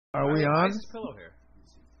Are we on? Nice pillow here.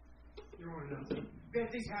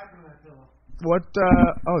 What?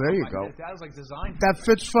 Oh, there you go. That was like designed. That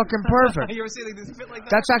fits fucking perfect. You ever see like this fit like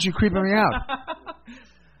that? That's actually creeping me out.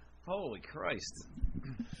 Holy Christ!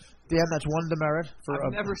 Dan, that's one demerit for.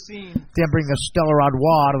 I've never seen. Dan bringing a Stellar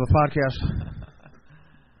Artois out of the podcast.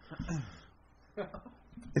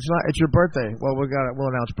 It's not. It's your birthday. Well, we'll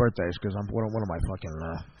announce birthdays because I'm one of my fucking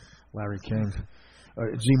Larry King.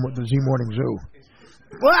 The Z Morning Zoo.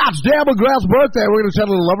 Well, it's Dan McGrath's birthday. We're going to send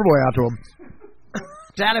a little lover boy out to him.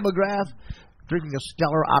 Danny McGrath drinking a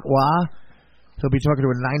Stellar Artois. He'll be talking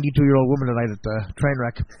to a 92-year-old woman tonight at the train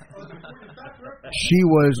wreck. She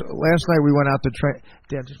was last night. We went out to train.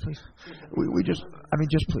 Dan, just please. We just. I mean,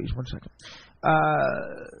 just please. 1 second.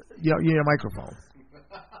 You need a microphone.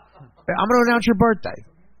 I'm going to announce your birthday,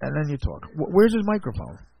 and then you talk. Where's his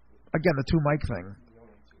microphone? Again, the 2 mic thing.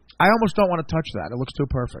 I almost don't want to touch that. It looks too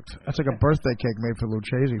perfect. That's like a birthday cake made for the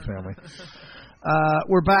Lucchese family.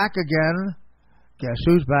 We're back again. Guess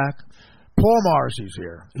who's back? Paul Morrissey's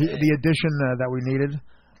here. The addition that we needed.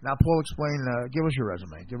 Now, Paul, explain. Give us your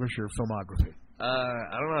resume. Give us your filmography.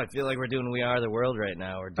 I don't know. I feel like we're doing We Are the World right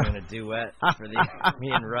now. We're doing a duet for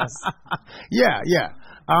me and Russ. Yeah.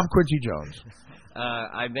 I'm Quincy Jones.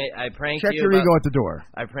 I pranked Check you. Your ego at the door.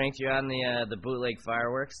 I pranked you on the bootleg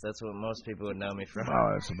fireworks. That's what most people would know me from.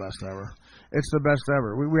 Oh, it's the best ever. It's the best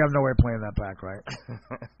ever. We have no way of playing that back, right?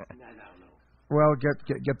 Well,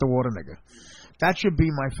 get the water, nigga. That should be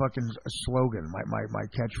my fucking slogan, my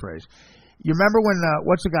catchphrase. You remember when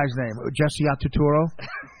what's the guy's name? Jesse Atuturo?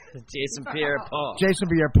 Jason Pierre-Paul. Jason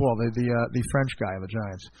Pierre-Paul, the French guy of the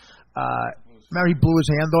Giants. Remember he blew his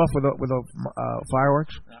hand off with a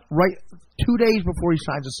fireworks? Right 2 days before he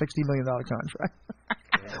signs a $60 million contract.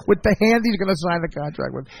 With the hand he's going to sign the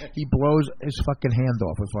contract with, he blows his fucking hand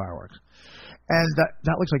off with fireworks. And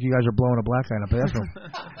that looks like you guys are blowing a black guy in a bathroom.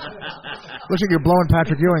 Looks like you're blowing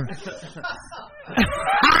Patrick Ewing.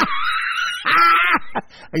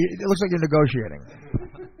 It looks like you're negotiating.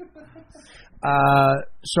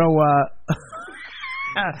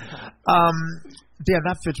 Dan,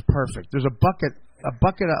 that fits perfect. There's a bucket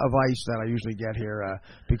of ice that I usually get here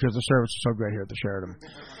because the service is so great here at the Sheraton.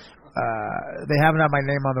 They haven't had my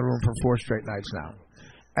name on the room for 4 straight nights now.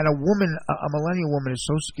 And a millennial woman is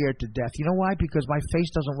so scared to death. You know why? Because my face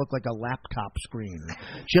doesn't look like a laptop screen.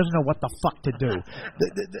 She doesn't know what the fuck to do.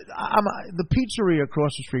 The pizzeria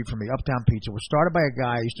across the street from me, Uptown Pizza, was started by a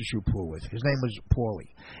guy I used to shoot pool with. His name was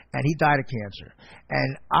Paulie. And he died of cancer.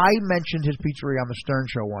 And I mentioned his pizzeria on the Stern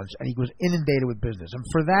Show once, and he was inundated with business. And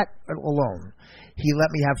for that alone, he let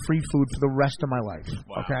me have free food for the rest of my life.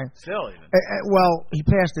 Wow. Okay? Still even. Well, he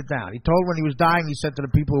passed it down. He told when he was dying, he said to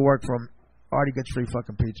the people who worked for him, Artie gets free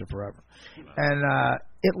fucking pizza forever. And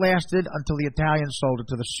it lasted until the Italians sold it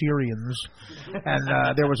to the Syrians. And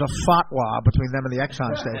there was a fatwa between them and the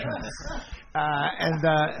Exxon station.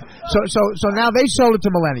 So now they sold it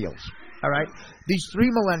to millennials. All right? These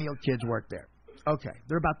 3 millennial kids work there. Okay.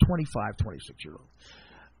 They're about 25, 26-year-olds.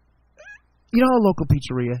 You know a local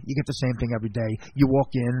pizzeria? You get the same thing every day. You walk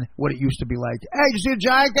in, what it used to be like, hey, you see a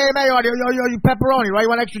giant game? Hey, you pepperoni, right? You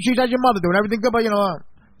want extra cheese? How's your mother doing? Everything good?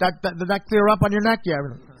 But, did that clear up on your neck? Yeah.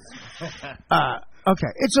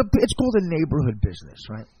 Okay. It's called a neighborhood business,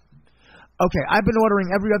 right? Okay. I've been ordering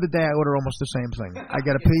every other day. I order almost the same thing. I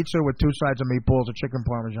get a pizza with 2 sides of meatballs, a chicken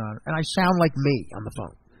parmesan, and I sound like me on the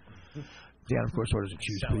phone. Dan, of course, orders a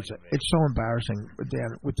cheese pizza. Like it's so embarrassing,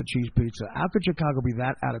 Dan, with the cheese pizza. How could Chicago be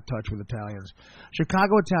that out of touch with Italians?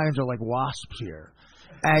 Chicago Italians are like wasps here.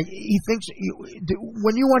 And he thinks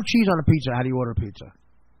when you want cheese on a pizza, how do you order a pizza?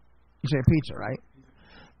 You say pizza, right?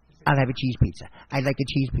 I'll have a cheese pizza. I'd like a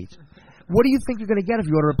cheese pizza. What do you think you're going to get if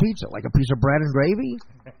you order a pizza? Like a piece of bread and gravy?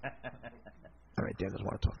 All right, Dan doesn't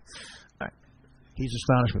want to talk. All right. He's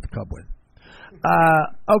astonished with the Cub win.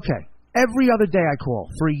 Okay. Every other day I call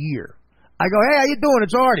for a year. I go, hey, how you doing?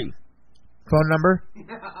 It's Artie. Phone number?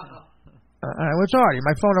 All right, well, it's Artie.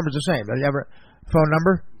 My phone number's the same. Do you ever phone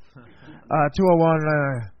number?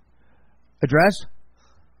 201 address?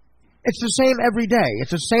 It's the same every day.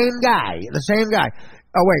 It's the same guy. The same guy.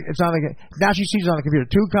 Oh, wait, it's on the... Now she sees it on the computer.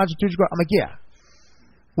 2 Constitution Square. I'm like, yeah.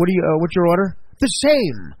 What's your order? The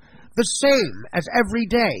same as every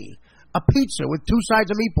day. A pizza with 2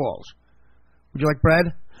 sides of meatballs. Would you like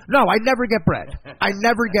bread? No, I never get bread. I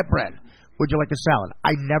never get bread. Would you like a salad?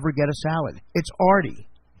 I never get a salad. It's Artie.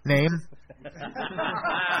 Name?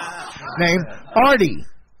 Name? Artie.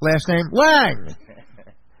 Last name? Lang.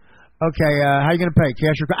 Okay, how are you going to pay?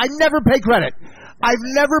 Cash or credit? I never pay credit. I've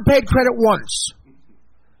never paid credit once.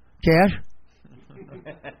 Cash?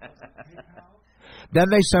 Then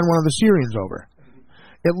they send one of the Syrians over.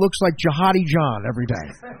 it looks like Jihadi John every day.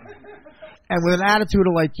 And with an attitude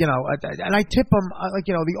of like, and I tip them,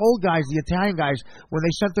 the old guys, the Italian guys, when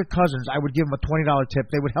they sent their cousins, I would give them a $20 tip.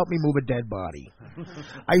 They would help me move a dead body.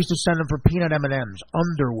 I used to send them for peanut M&Ms,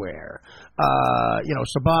 underwear,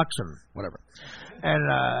 Suboxone, whatever. And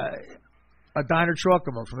a diner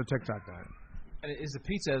chocolate from the TikTok diner. And is the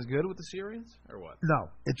pizza as good with the Syrians, or what? No,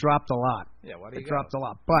 it dropped a lot. Yeah, why do you It dropped a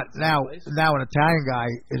lot. But now an Italian guy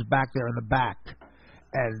is back there in the back,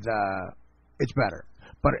 and it's better.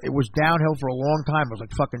 But it was downhill for a long time. It was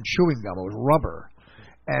like fucking chewing gum. It was rubber.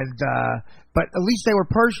 And but at least they were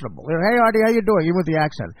personable. They were, hey, Artie, how you doing? Even with the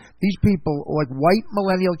accent. These people, like white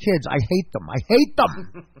millennial kids, I hate them. I hate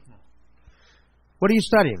them. What are you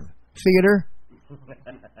studying? Theater?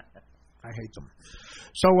 I hate them.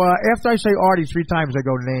 So after I say Artie 3 times, I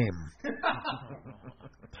go name.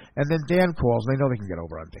 And then Dan calls. They know they can get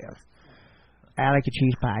over on Dan. I like a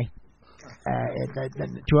cheese pie.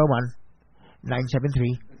 201.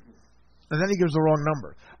 973. And then he gives the wrong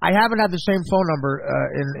number. I haven't had the same phone number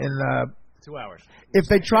in 2 hours. If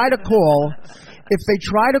they try to call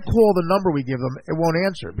the number we give them, it won't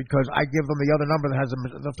answer because I give them the other number that has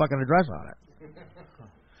the fucking address on it.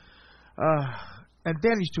 And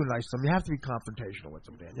Danny's too nice to them. You have to be confrontational with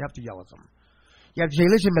them, Dan. You have to yell at them. You have to say,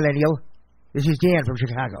 listen, millennial, this is Dan from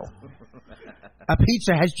Chicago. A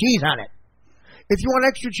pizza has cheese on it. If you want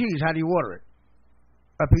extra cheese, how do you order it?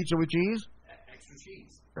 A pizza with cheese? Extra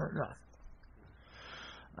cheese. No.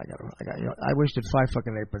 I wasted 5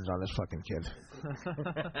 fucking aprons on this fucking kid.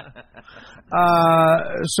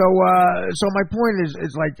 So my point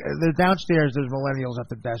is like they're downstairs. There's millennials at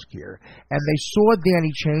the desk here, and they saw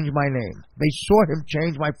Danny change my name. They saw him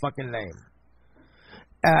change my fucking name.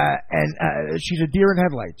 And she's a deer in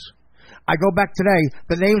headlights. I go back today.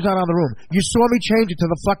 The name's not on the room. You saw me change it to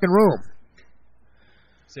the fucking room.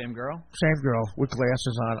 Same girl? Same girl with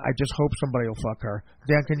glasses on. I just hope somebody will fuck her.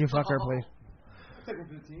 Dan, can you fuck her, please?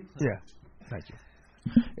 Yeah. Thank you.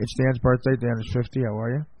 It's Dan's birthday. Dan is 50. How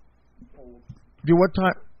are you? Do what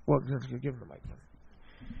time? Well, give him the mic.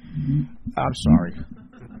 I'm sorry.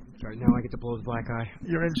 Sorry, now I get to blow his black eye.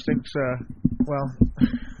 Your instincts, well,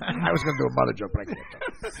 I was going to do a mother joke, but I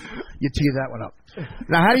can't. You teed that one up.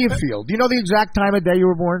 Now, how do you feel? Do you know the exact time of day you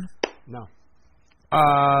were born? No.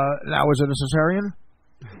 Now, was it a cesarean?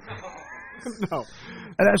 No.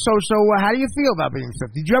 So how do you feel about being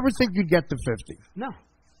 50? Did you ever think you'd get to 50? No.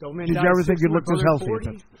 Did you ever think you looked as healthy at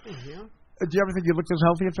 50? Yeah. Did you ever think you looked as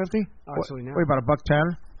healthy at 50? Actually, no. Wait, about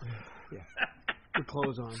 $110? Yeah. Good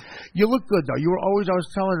clothes on. You look good, though. You were always, I was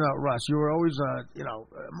telling Russ, you were always,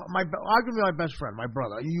 arguably my best friend, my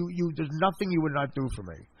brother. There's nothing you would not do for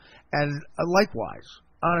me. And likewise,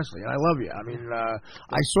 honestly, and I love you. I mean,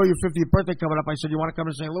 I saw your 50th birthday coming up. I said, you want to come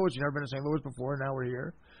to St. Louis? You've never been to St. Louis before, and now we're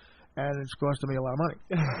here. And it's costing me a lot of money.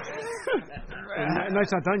 And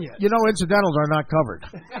that's not done yet. You know, incidentals are not covered.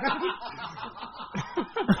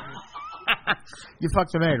 You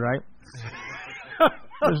fucked a maid, right?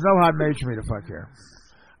 There's no hot maid for me to fuck here.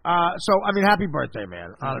 So, I mean, happy birthday,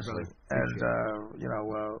 man, honestly. And,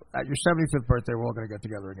 at your 75th birthday, we're all going to get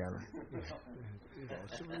together again.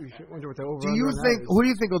 Who do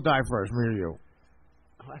you think will die first, me or you?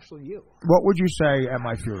 Oh, actually, you. What would you say at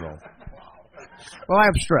my funeral? Well, I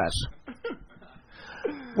have stress.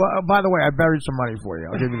 Well, by the way, I buried some money for you.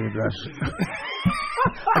 I'll give you the address.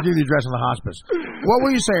 I'll give you the address in the hospice. What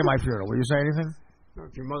will you say at my funeral? Will you say anything?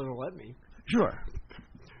 If your mother will let me. Sure.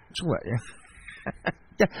 She'll let you.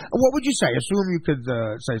 Yeah. What would you say? Assume you could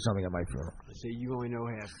say something at my funeral. I say you only know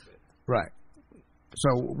half of it. Right.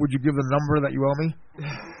 So, would you give the number that you owe me?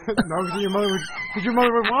 No, because your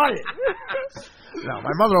mother would want it. No,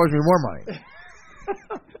 my mother owes me more money.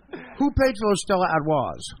 Who paid for those Stella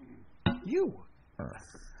Artois? You. I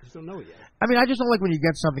just don't know it yet. I mean, I just don't like when you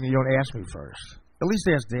get something and you don't ask me first. At least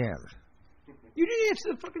ask Dan. You didn't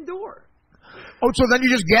answer the fucking door. Oh, so then you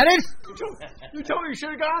just get it? You told me you should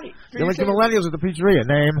have got it. You're like the millennials at the pizzeria.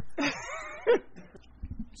 Name.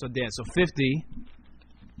 So Dan, 50,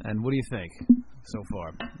 and what do you think so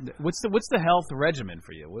far? What's the health regimen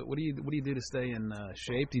for you? What do you do to stay in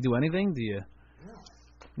shape? Do you do anything? Do you?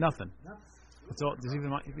 Nothing. It's all. Does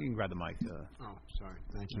even if you can grab the mic. Oh, sorry.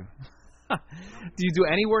 Thank you. Do you do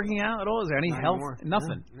any working out at all? Is there any Not health? anymore.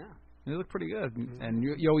 Nothing. No. You look pretty good, and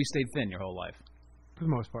you always stayed thin your whole life. For the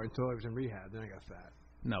most part, until I was in rehab. Then I got fat.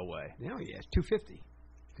 No way. Yeah, it's 250.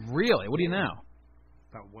 Really? What do you now?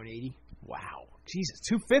 About 180. Wow. Jesus,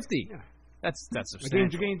 250. Yeah. That's I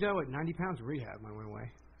substantial. gained at 90 pounds in rehab when I went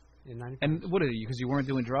away. in 90 And pounds. what are you? Because you weren't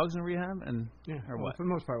doing drugs in rehab, and Yeah, or well, what? for the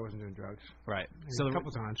most part, I wasn't doing drugs. Right. So So a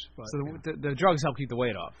couple times. But, so yeah. the drugs help keep the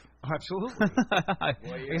weight off. Oh, absolutely. I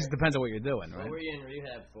guess it depends on what you're doing, right? What were you in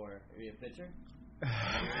rehab for? Were you a pitcher?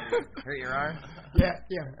 Hurt your arm? Yeah.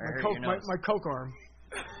 hurt My your nose. my coke arm.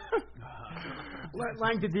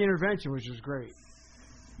 Lang did the intervention, which was great.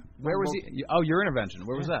 Where was he? Oh, your intervention.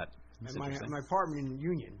 Where was Yeah. that? That's At interesting. my apartment in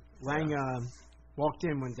Union. Lang walked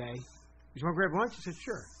in one day. You want to grab lunch? I said,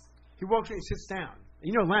 sure. He walks in and sits down.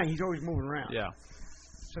 You know Lang, he's always moving around. Yeah.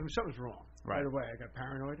 So something's wrong. Right. Away, I got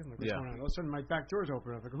paranoid. I'm like, what's Yeah. going on? All of a sudden, my back door's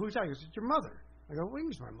open up. I go, who's that? He goes, it's your mother. I go, what do you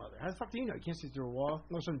mean it's my mother? How the fuck do you know? You can't see through a wall.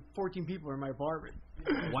 All of a sudden, 14 people are in my apartment.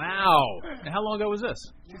 Wow. And how long ago was this?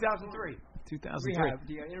 2003. 2003. Rehab,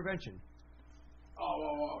 the intervention.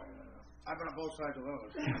 Oh. I've been on both sides of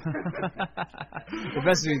those. The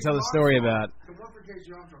best thing to tell the story about. The one for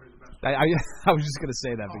Casey Armstrong is the best. I was just going to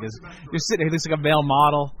say that because you're sitting here, he looks like a male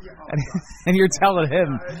model, and you're telling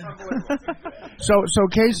him. So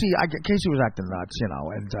Casey was acting nuts, you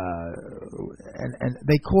know, and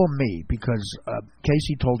they call me because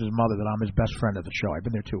Casey told his mother that I'm his best friend at the show. I've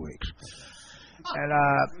been there 2 weeks. And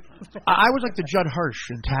I was like the Judd Hirsch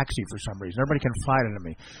in Taxi for some reason. Everybody confided in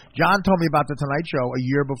me. John told me about the Tonight Show a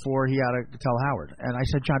year before he had to tell Howard. And I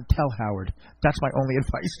said, John, tell Howard. That's my only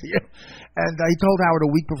advice to you. And he told Howard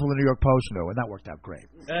a week before the New York Post knew, and that worked out great.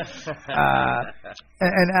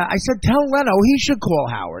 And I said, tell Leno he should call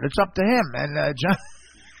Howard. It's up to him. And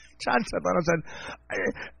John said, Leno said,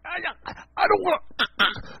 I don't want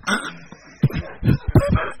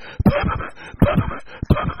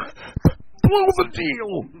blow the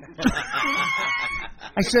deal.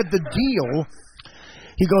 I said, the deal?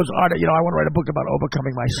 He goes, Art, you know, I want to write a book about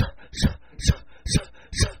overcoming my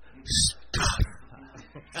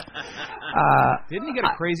Didn't he get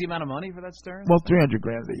a crazy amount of money for that Stern? well, $300,000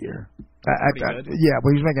 a year. Pretty good. Yeah,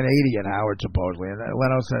 but he's making 80 at Howard supposedly, and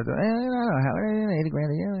Leno said, Howard, 80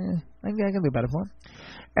 grand a year, I can do better for him.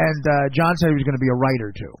 And John said he was going to be a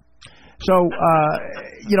writer too. So,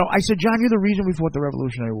 you know, I said, John, you're the reason we fought the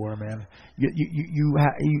Revolutionary War, man.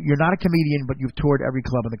 You're not a comedian, but you've toured every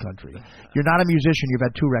club in the country. You're not a musician. You've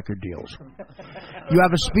had 2 record deals. You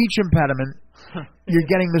have a speech impediment. You're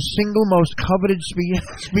getting the single most coveted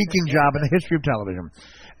speaking job in the history of television.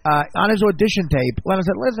 On his audition tape, Leno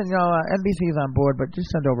said, listen, you know, NBC is on board, but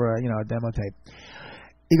just send over a demo tape.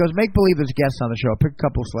 He goes, make believe there's guests on the show. Pick a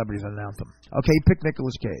couple of celebrities and announce them. Okay, pick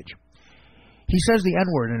Nicolas Cage. He says the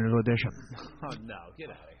N-word in his audition. Oh, no. Get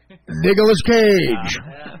out of here. Nicolas Cage.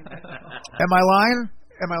 Am I lying?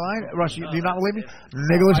 Russ, do you not believe me?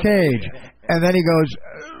 Nicolas Cage. And then he goes,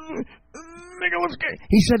 Nicolas Cage.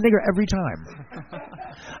 He said nigger every time.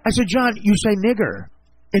 I said, John, you say nigger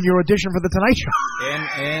in your audition for The Tonight Show.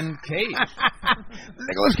 And Cage.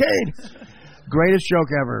 Nicolas Cage. Greatest joke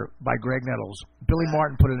ever by Greg Nettles. Billy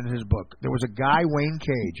Martin put it in his book. There was a guy, Wayne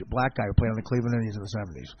Cage, a black guy who played on the Cleveland Indians in the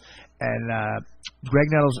 70s. And Greg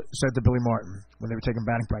Nettles said to Billy Martin when they were taking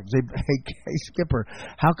batting practice, hey, Skipper,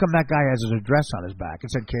 how come that guy has his address on his back?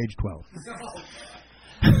 It said Cage 12.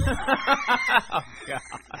 Oh, God.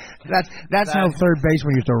 That's how third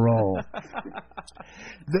baseman used to roll.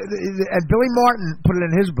 And Billy Martin put it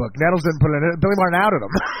in his book. Nettles didn't put it in. Billy Martin outed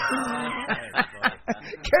him.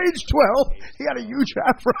 Cage 12. He had a huge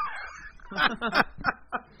afro.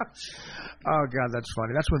 Oh God, that's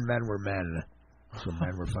funny. That's when men were men. That's when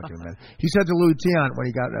men were fucking men. He said to Louis Tion when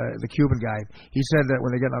he got the Cuban guy. He said that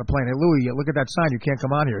when they get on a plane, hey Louis, look at that sign. You can't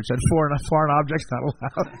come on here. It said foreign objects not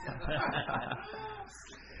allowed.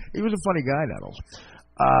 He was a funny guy, Nettles.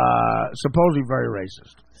 Supposedly very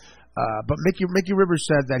racist. But Mickey Rivers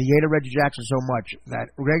said that he hated Reggie Jackson so much that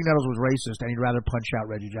Greg Nettles was racist and he'd rather punch out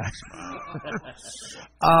Reggie Jackson.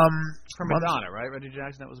 For Madonna, right? Reggie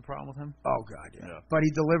Jackson, that was a problem with him? Oh, God, yeah. But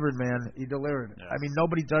he delivered, man. He delivered. Yeah. I mean,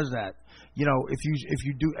 nobody does that. You know, if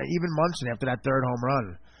you do, even Munson after that third home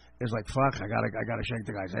run is like, fuck, I gotta shake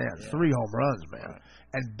the guy's hand. Yeah. 3 home runs, man.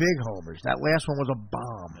 And big homers. That last one was a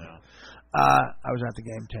bomb. Yeah. I was at the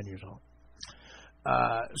game 10 years old.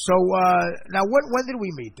 Now when did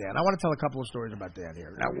we meet Dan? I want to tell a couple of stories about Dan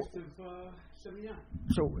here. Now, August of 79.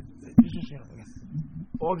 So,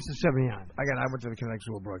 August of 79. Again, I went to the Connect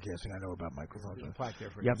School of Broadcasting. I know about microphones. You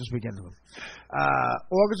You have to speak into them.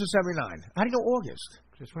 August of 79. How do you know August?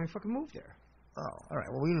 Just when I fucking moved there. Oh, all right.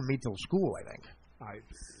 Well, we didn't meet till school, I think.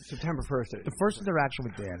 September 1st. The first interaction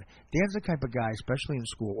with Dan's the type of guy, especially in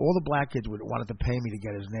school, all the black kids wanted to pay me to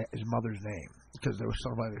get his mother's name because they were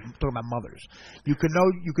talking about mothers. You could know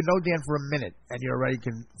Dan for a minute, and you already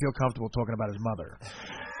can feel comfortable talking about his mother.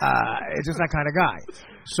 It's just that kind of guy.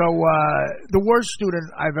 So the worst student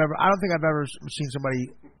I don't think I've ever seen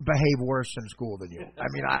somebody behave worse in school than you. I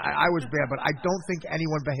mean, I was bad, but I don't think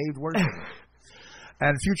anyone behaved worse than me.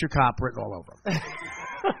 And future cop written all over him.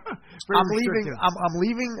 I'm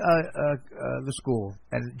leaving the school,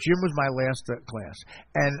 and gym was my last class.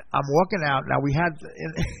 And I'm walking out. Now we had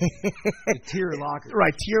tier lockers,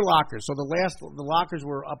 right? Tier lockers. So the lockers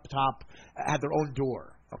were up top, had their own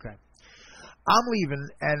door. Okay. I'm leaving,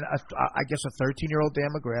 and I guess a 13-year-old Dan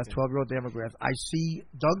McGrath, 12-year-old Dan McGrath. I see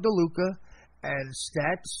Doug DeLuca and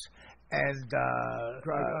Stets and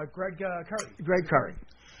Greg Curry. Greg Curry.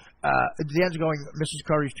 Dan's going, Mrs.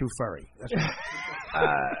 Curry's too furry. That's right.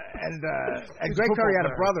 And Greg Curry had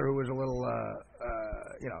a brother who was a little,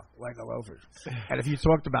 like a loafers. And if you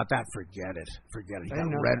talked about that, forget it. He got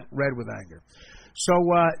red with anger. So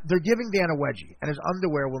they're giving Dan a wedgie, and his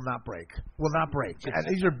underwear will not break. And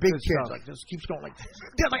these are big kids. Like, just keeps going like this.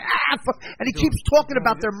 Dan's like, and he keeps talking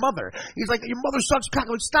about their mother. He's like, your mother sucks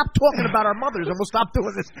cock. Like, stop talking about our mothers, and we'll stop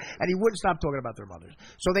doing this. And he wouldn't stop talking about their mothers.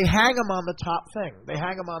 So they hang him on the top thing. They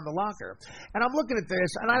hang him on the locker. And I'm looking at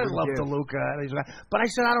this, and I didn't love DeLuca. But I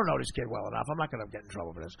said, I don't know this kid well enough. I'm not going to get in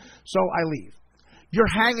trouble for this. So I leave. You're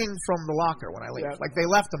hanging from the locker when I leave. Like, they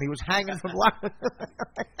left him. He was hanging from the locker.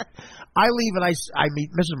 I leave, and I meet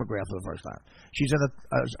Mrs. McGrath for the first time. She's in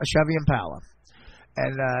a Chevy Impala.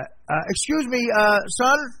 And, excuse me,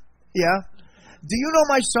 son? Yeah? Do you know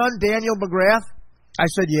my son, Daniel McGrath? I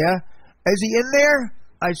said, yeah. Is he in there?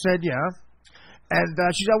 I said, yeah. And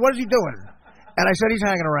she said, what is he doing? And I said, he's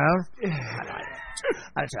hanging around.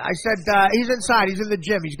 I said, he's inside. He's in the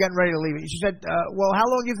gym. He's getting ready to leave. She said, well, how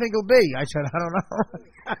long do you think he'll be? I said, I don't know.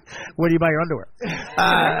 Where do you buy your underwear?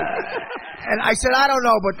 And I said, I don't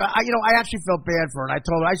know, but, I actually felt bad for her. And I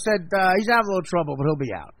told her, I said, he's having a little trouble, but he'll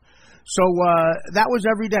be out. So that was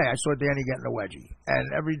every day. I saw Danny getting a wedgie.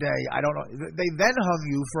 And every day, I don't know. They then hung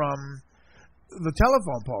you from the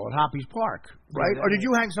telephone pole at Hoppy's Park, right? Or did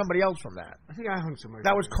you hang somebody else from that? I think I hung somebody.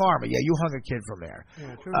 That was Karma. Yeah, you hung a kid from there.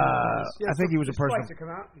 Yeah, I think he was a person.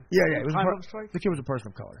 Yeah. The kid was a person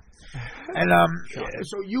of color. And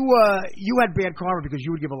so you had bad karma because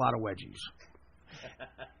you would give a lot of wedgies.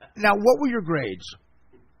 Now, what were your grades?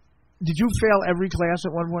 Did you fail every class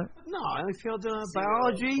at one point? No, I only failed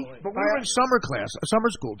biology. But we were in summer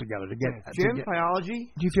school together to get gym,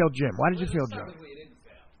 biology. You failed gym. Why did you fail gym?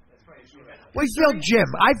 Well, he failed gym.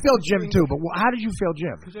 I failed gym, too, but how did you fail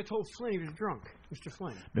gym? Because I told Flynn he was drunk. Mr.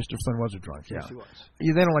 Flynn. Mr. Flynn was a drunk, yeah. Yes, he was.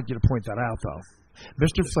 They don't like you to point that out, though.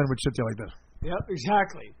 Mr. Flynn would sit there like this. Yep,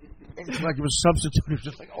 exactly. Like it was substitute. He was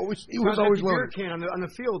just like always. He was always loaded. Beer can on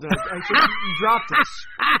the field, and I said, "You dropped this.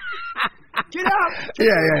 Get out!"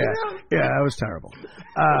 Yeah. That was terrible.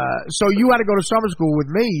 So you had to go to summer school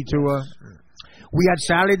with me to. We had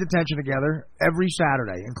Saturday detention together every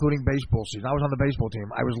Saturday, including baseball season. I was on the baseball team.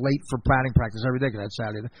 I was late for batting practice every day because I had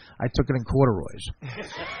Saturday. I took it in corduroys.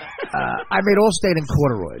 I made All-State in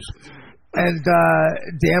corduroys. And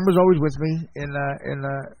Dan was always with me.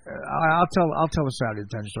 I'll tell the Saturday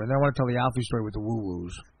detention story. And then I want to tell the Alfie story with the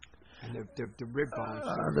woo-woos. And the rib bones.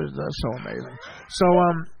 That's so amazing. So,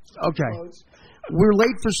 okay. We're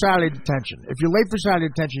late for Saturday detention. If you're late for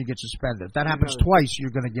Saturday detention, you get suspended. If that happens twice,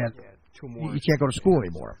 you're going to get... You can't go to school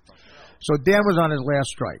anymore. So Dan was on his last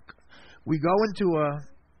strike. We go into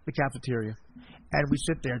the cafeteria, and we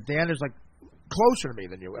sit there. Dan is like closer to me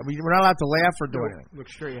than you. And we're not allowed to laugh or do anything. Look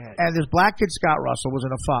straight ahead. And this black kid, Scott Russell, was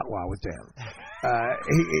in a fatwa with Dan.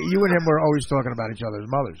 You and him were always talking about each other's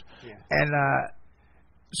mothers. Yeah. And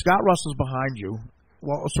Scott Russell's behind you.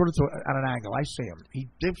 Well, sort of at an angle. I see him. He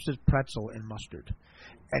dips his pretzel in mustard,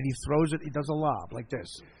 and he throws it. He does a lob like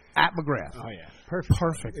this at McGrath. Oh yeah,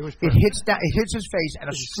 perfect. It hits his face, and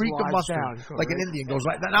a streak of mustard, like an Indian, goes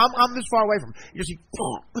right. Now I'm this far away from him. You just see,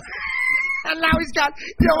 and now he's got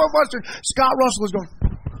yellow mustard. Scott Russell is going.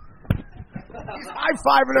 He's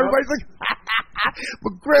high-fiving everybody. He's like,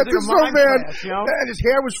 McGrath is so mad, and his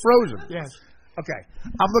hair was frozen. Yes. Okay,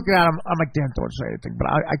 I'm looking at him. I'm like, Dan, don't say anything, but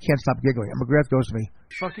I can't stop giggling. And McGrath goes to me,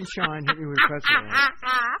 "Fucking shine, hit me with a pretzel."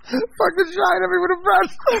 Fucking shine, hit me with a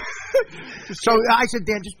pretzel. So I said,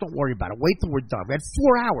 Dan, just don't worry about it. Wait till we're done. We had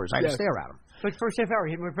 4 hours. I had to stare at him. Like first half hour,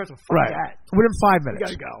 hit me with a pretzel. Right. That. Within 5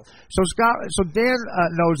 minutes. We gotta go. So Dan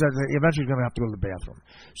knows that eventually he's going to have to go to the bathroom.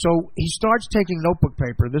 So he starts taking notebook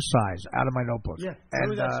paper this size out of my notebook. Yeah.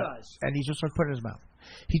 And that size. And he just starts putting it in his mouth.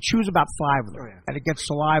 He chews about 5 of them, and it gets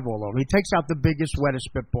saliva all over. He takes out the biggest, wettest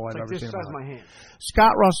spitball I've ever seen in my life.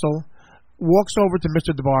 Scott Russell walks over to Mr.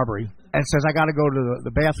 DeBarbery and says, I got to go to the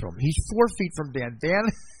bathroom. He's 4 feet from Dan. Dan,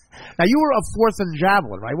 now you were a fourth in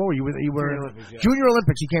javelin, right? What were you? You were Junior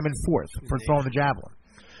Olympics. He came in fourth for throwing the javelin.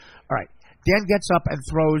 All right. Dan gets up and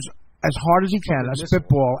throws as hard as he can, a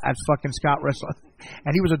spitball at fucking Scott Rissler.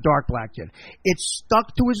 And he was a dark black kid. It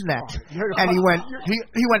stuck to his neck, and he went,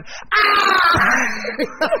 ah!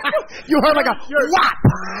 You heard like a whop!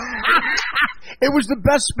 It was the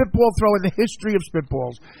best spitball throw in the history of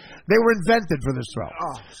spitballs. They were invented for this throw.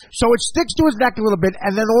 So it sticks to his neck a little bit,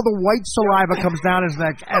 and then all the white saliva comes down his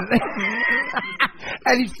neck, and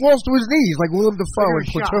and he falls to his knees like Willem Dafoe in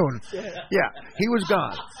Platoon. Yeah, he was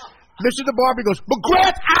gone. Mr. DeBarby goes,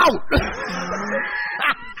 McGrath out!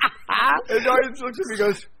 And Arden looks at me and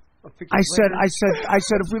goes, I said,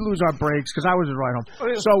 if we lose our breaks, because I was right home.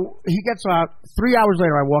 So he gets out. 3 hours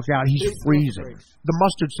later, I walk out. He's freezing. The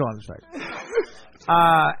mustard's still on his face.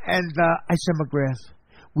 And I said, McGrath,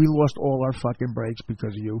 we lost all our fucking breaks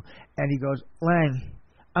because of you. And he goes, Lang,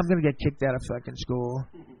 I'm going to get kicked out of fucking school.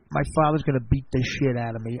 My father's going to beat the shit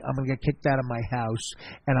out of me. I'm going to get kicked out of my house,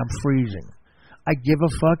 and I'm freezing. I give a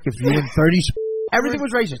fuck if you in 30... Everything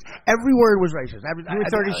was racist. Every word was racist. You were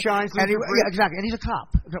 30 shines. Yeah, exactly. And he's a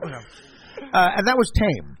cop. And that was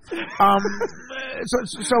tame.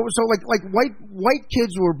 So like white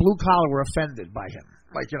kids who were blue collar were offended by him.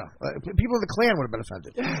 Like, you know, people in the Klan would have been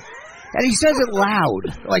offended. And he says it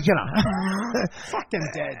loud, like, you know. Fuck them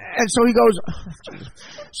dead. And so he goes,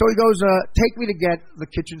 take me to get the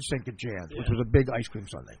kitchen sink at Jan's, which was a big ice cream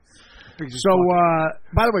sundae. So,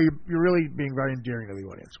 by the way, you're really being very endearing to the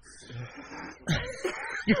audience.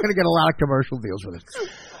 You're going to get a lot of commercial deals with it.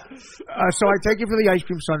 So I take you for the ice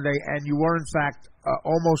cream sundae, and you were, in fact,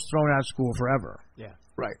 almost thrown out of school forever. Yeah.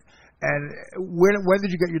 Right. And when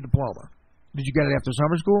did you get your diploma? Did you get it after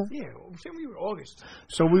summer school? Yeah, we were August.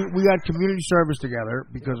 So we had community service together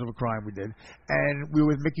because of a crime we did, and we were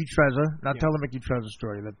with Mickey Trezor. Now tell the Mickey Trezor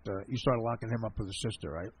story that you started locking him up with his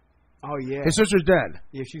sister, right? Oh yeah. His sister's dead.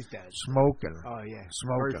 Yeah, she's dead. Smoking. Oh yeah.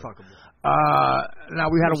 Smoking. Very fuckable. Now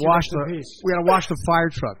we had to wash the fire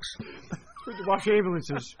trucks. We had to wash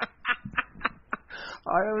ambulances.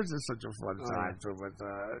 It was just such a fun time too. But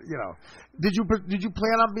you know, did you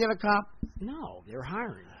plan on being a cop? No, they were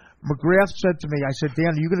hiring. McGrath said to me, I said,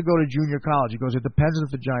 Dan, are you going to go to junior college? He goes, it depends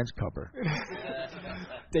if the Giants cover.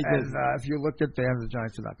 They did. And if you look at Dan, the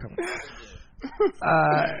Giants did not cover.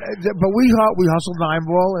 But we hustled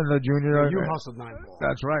 9-ball in the junior. You hustled 9-ball.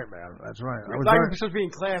 That's right, man. That's right. I was supposed to be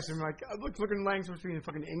in class, and like, I looked looking Lang supposed to be in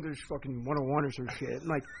fucking English fucking 101 or some shit. And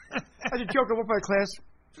like, I had a joke. I walked by class.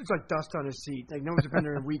 It's like dust on his seat. Like no one's been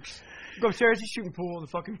there in weeks. Go upstairs, he's shooting pool in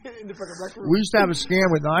the fucking rec room. We used to have a scam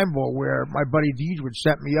with 9-ball where my buddy Deej would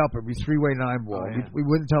set me up. It'd be 3-way 9-ball. Oh, yeah. We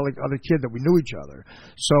wouldn't tell the other kid that we knew each other.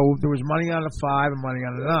 So there was money on the 5 and money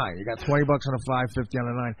on the 9. You got $20 on the 5, 50 on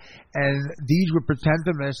the 9. And Deej would pretend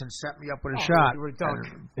to miss and set me up with a shot. You were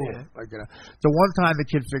done. Boom, like, you know. The one time the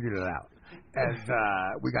kid figured it out. And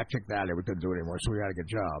we got kicked out of there. We couldn't do it anymore, so we had to get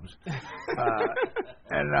jobs.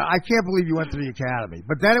 And I can't believe you went to the academy.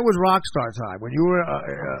 But then it was rock star time. When you were,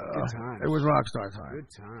 it was rock star time.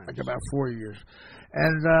 Good time. Like about 4 years.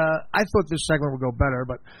 And I thought this segment would go better,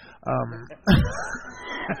 but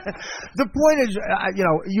the point is, you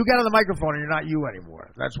know, you get on the microphone and you're not you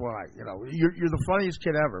anymore. That's why. You know, you're the funniest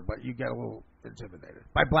kid ever, but you get a little intimidated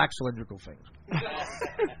by black cylindrical things.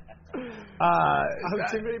 I'm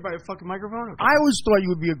intimidated by a fucking microphone? Okay. I always thought you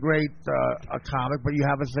would be a great a comic, but you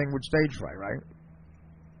have a thing with stage fright, right?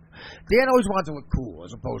 Dan always wanted to look cool,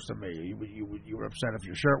 as opposed to me. You were upset if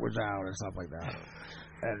your shirt was out and stuff like that.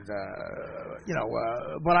 And you know,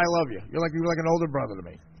 but I love you. You're like an older brother to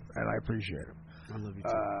me, and I appreciate it. I love you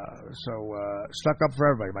too. So stuck up for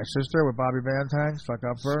everybody. My sister with Bobby Bantang, stuck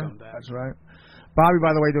up for her. That's right. Bobby,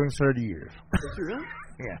 by the way, doing 30 years. Is he really?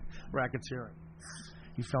 Yeah, racketeering.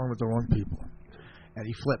 He fell in with the wrong people, and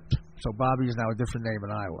he flipped. So Bobby is now a different name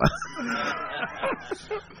in Iowa.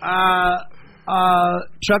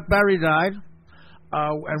 Chuck Berry died,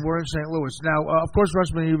 and we're in St. Louis now. Of course,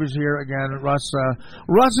 Russ Maneve is here again. Russ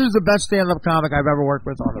is the best stand-up comic I've ever worked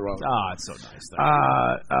with on the road. Ah, it's so nice.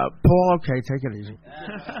 Paul, okay, take it easy.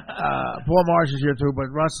 Paul Marsh is here too,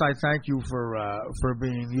 but Russ, I thank you for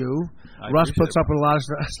being you. Russ puts up with a lot of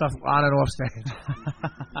stuff on and off stage.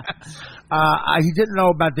 He didn't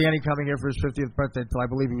know about Danny coming here for his 50th birthday until I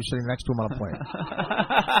believe he was sitting next to him on a plane.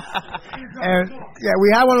 And yeah,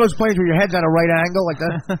 we had one of those planes where your head's at a right angle like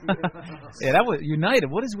that. Yeah, that was United.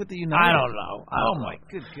 What is with the United? I don't know. Oh my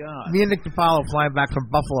good God! Me and Nick DiPaolo flying back from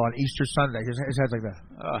Buffalo on Easter Sunday. His head's like that.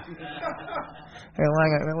 Hey,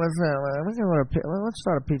 let's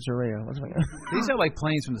start a pizzeria. These are like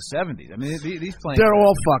planes from the 70s. I mean, these planes. They're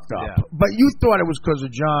all fucked up. Yeah. But you thought it was because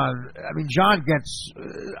of John. I mean, John gets.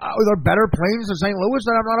 Are there better planes in St. Louis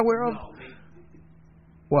that I'm not aware of?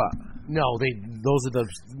 What? No, those are the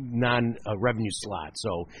non-revenue slots.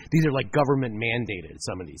 So these are like government mandated.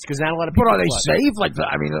 Some of these, because not a lot of people. But are they fly. safe? Like,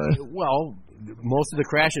 Well, most of the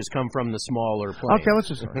crashes come from the smaller planes. Okay, let's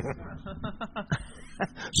just.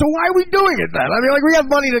 So why are we doing it then? I mean, like we have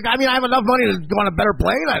money to. I mean, I have enough money to go on a better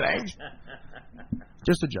plane. I think.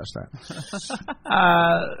 Just adjust that.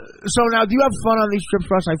 So now, do you have fun on these trips,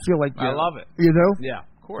 Russ? I feel like I love it. You do? Yeah,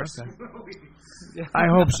 of course. Okay. I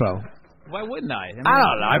hope so. Why wouldn't I? I don't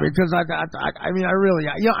know. I mean, because I mean, I really,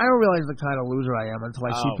 I don't realize the kind of loser I am until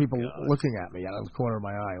I see people looking at me out of the corner of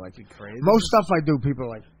my eye. Like crazy. Most stuff I do, people are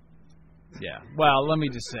like. Yeah. Well, let me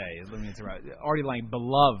just say, let me interrupt. Artie Lang,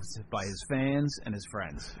 beloved by his fans and his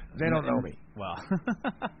friends. They don't know me. Well.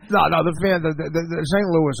 No, the fans, the St.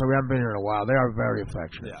 Louis, we haven't been here in a while. They are very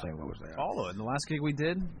affectionate. Yeah. St. Louis, they are. All of it. The last gig we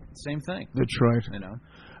did, same thing. Detroit. You know.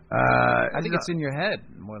 I think it's in your head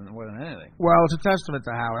more than anything. Well, it's a testament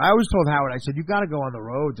to Howard. I always told Howard, I said, you got to go on the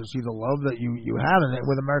road to see the love that you have. And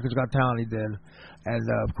with America's Got Talent, he did. And,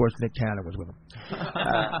 of course, Nick Cannon was with him.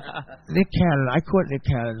 Nick Cannon, I caught Nick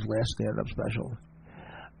Cannon's last stand-up special.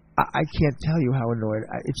 I can't tell you how annoyed.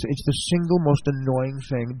 It's the single most annoying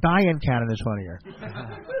thing. Diane Cannon is funnier.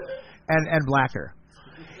 and blacker.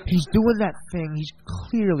 He's doing that thing. He's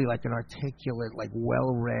clearly like an articulate, like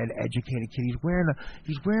well-read, educated kid. He's wearing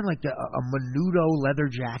like a Menudo leather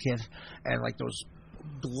jacket and like those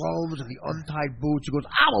gloves and the untied boots. He goes,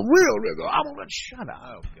 "I'm a real nigga. Shut up.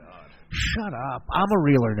 Oh God. Shut up. I'm a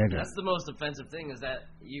realer nigga." That's the most offensive thing is that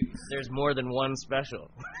there's more than one special.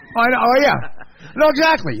 I know. Oh yeah. No,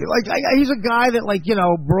 exactly. Like he's a guy that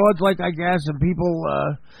broads like I guess and people.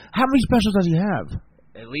 How many specials does he have?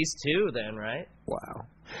 At least 2, then, right? Wow.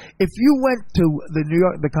 If you went to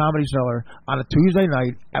the Comedy Cellar on a Tuesday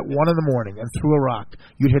night at 1 a.m. and threw a rock,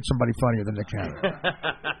 you'd hit somebody funnier than Nick Cannon.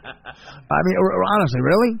 I mean, honestly,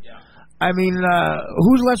 really? Yeah. I mean,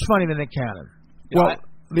 who's less funny than Nick Cannon? Yeah,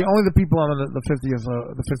 only the people on the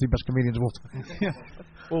 50 best comedians will.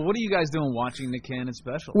 Well, what are you guys doing watching Nick Cannon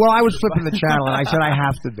special? Well, I was flipping the channel and I said I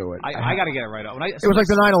have to do it. I got to get it right off. It was like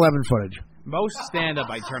the 9/11 footage. Most stand-up,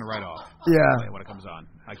 I turn it right off. Yeah. When it comes on,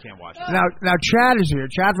 I can't watch it. Now Chad is here.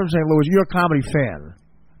 Chad from St. Louis. You're a comedy fan,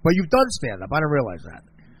 but you've done stand-up. I didn't realize that.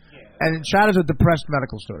 Yeah. And Chad is a depressed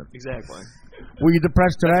medical student. Exactly. Were you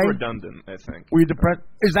depressed today? That's redundant, I think. Were you depressed?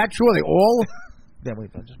 Is that true? Are they all? Damn,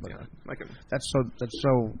 wait, just yeah, that's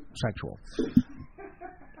so sexual.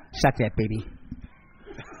 Suck that, baby.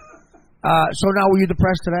 So now, were you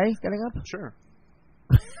depressed today? Getting up? Sure.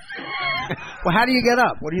 Well, how do you get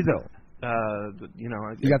up? What do you do?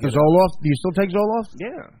 You got the Zoloft? Do you still take Zoloft?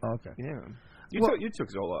 Yeah. Oh, okay. Yeah. You took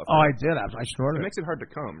Zoloft. Oh, I did. I snorted. It makes it hard to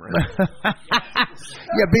come, right?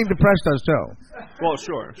 Yeah, being depressed does too. Well,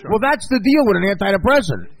 sure. Well, that's the deal with an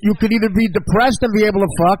antidepressant. You could either be depressed and be able to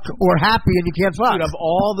fuck, or happy and you can't fuck. Dude, of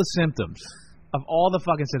all the symptoms, of all the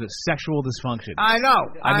fucking symptoms, sexual dysfunction. I know.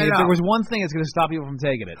 I mean, if there was one thing that's going to stop people from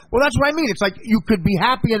taking it. Well, that's what I mean. It's like you could be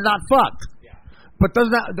happy and not fuck. Yeah. But does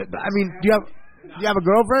that? I mean, do you have a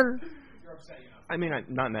girlfriend? I mean,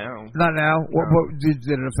 not now. Not now. No. What, did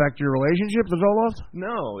it affect your relationship, the Zoloft?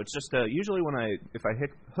 No, it's just usually if I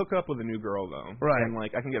hook up with a new girl though, right? And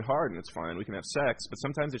like I can get hard and it's fine. We can have sex, but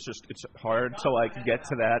sometimes it's hard to like get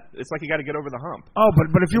to that. It's like you got to get over the hump. Oh,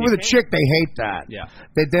 but if you're with a chick, they hate that. Yeah,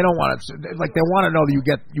 they don't want it. Like they want to know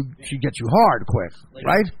that she gets you hard quick, like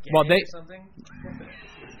right? Well, they something.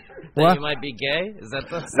 What? You might be gay? Is that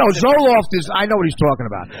the? No, Zoloft is. I know what he's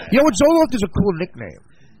talking about. You know what? Zoloft is a cool nickname.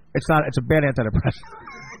 It's not. It's a bad antidepressant.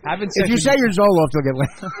 If you say you're Zoloft, you'll get laid.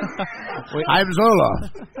 I'm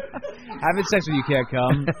Zoloft. Having sex when you can't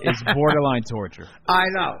come is borderline torture. I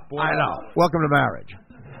know. I know. Welcome to marriage.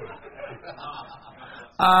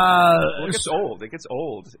 Well, it gets old. It gets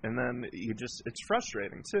old, and then it's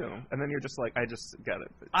frustrating too. And then you're just like, I just get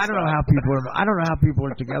it. I don't know how people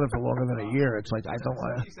are together for longer than a year. It's like I don't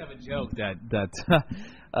want to. I used to have a joke that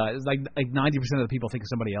it's like 90% of the people think of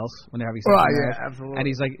somebody else when they're having sex. Oh yeah, absolutely. And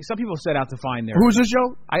he's like, some people set out to find their. Who's this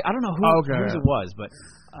joke? I don't know whose it was, but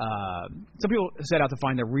some people set out to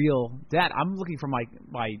find their real dad. I'm looking for my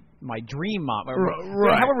dream mom.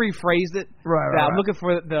 Right. How I rephrased it? Right. I'm looking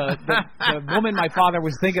for the woman my father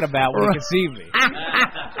was thinking about when he conceived me.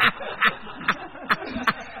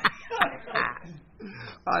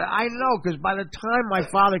 I know, because by the time my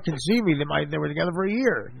father conceived me, they were together for a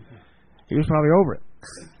year. He was probably over it.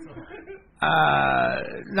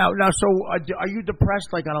 Now, so are you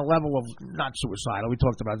depressed, like on a level of not suicidal? We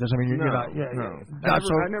talked about this. I mean, you're not. No.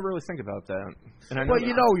 I never really think about that. And well,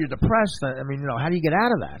 you're depressed. I mean, how do you get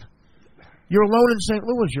out of that? You're alone in St.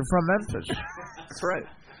 Louis. You're from Memphis. That's right.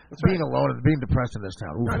 being alone and being depressed in this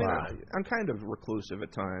town. Ooh, I mean, wow. I'm kind of reclusive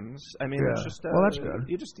at times. I mean, Yeah. it's just Well, that's good.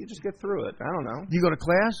 You just get through it. I don't know. You go to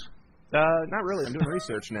class? Not really. I'm doing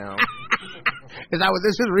research now. Is that what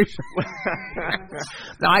this is? Research?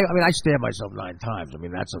 No, I mean, I stabbed myself 9 times. I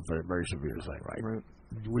mean, that's a very, very severe thing, right? Right.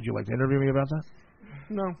 Would you like to interview me about that?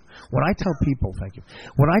 No. When I tell people, thank you.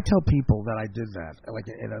 When I tell people that I did that, like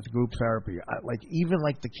in a group therapy, like even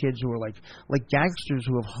like the kids who are like gangsters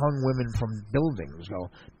who have hung women from buildings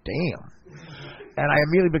go, damn. And I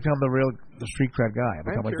immediately become the street cred guy. I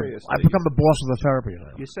become the boss of the therapy.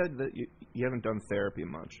 You said that you haven't done therapy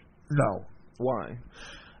much. No. Why?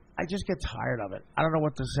 I just get tired of it. I don't know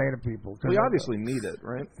what to say to people. We obviously need it,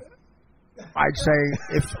 right? I'd say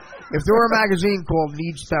if there were a magazine called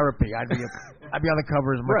Needs Therapy, I'd be on the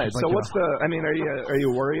cover as much. Right. As So what's the? I mean, are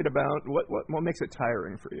you worried about what makes it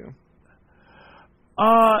tiring for you?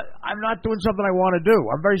 I'm not doing something I want to do.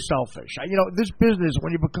 I'm very selfish. This business,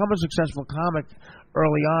 when you become a successful comic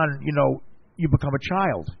early on, you become a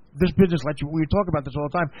child. This business lets you, we talk about this all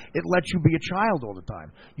the time, it lets you be a child all the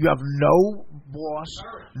time. You have no boss.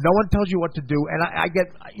 No one tells you what to do. And I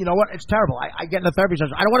get, you know what, it's terrible. I get in a therapy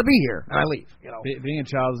session, I don't want to be here, and I leave. Being a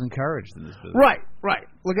child is encouraged in this business. Right.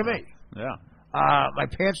 Look at me. Yeah. My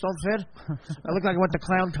pants don't fit. I look like I went to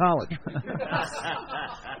clown college.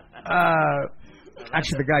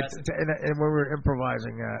 Actually, the guy, and when we were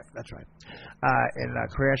improvising, that's right, and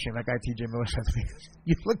Crashing, that guy T.J. Miller said to me,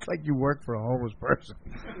 you look like you work for a homeless person.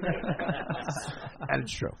 And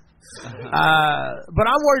it's true. But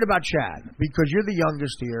I'm worried about Chad, because you're the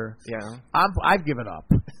youngest here. Yeah. I've given up.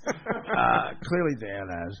 Clearly Dan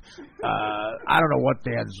has. I don't know what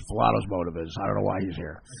Dan's Filato's motive is. I don't know why he's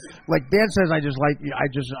here. Like Dan says, I'm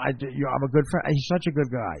a good friend. He's such a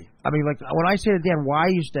good guy. I mean, like when I say to Dan, why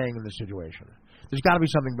are you staying in this situation? There's got to be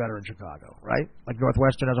something better in Chicago, right? Like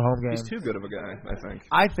Northwestern has a home game. He's too good of a guy, I think.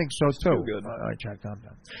 I think so too. Too good. All right, Chad, calm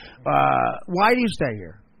down. Why do you stay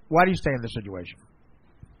here? Why do you stay in this situation?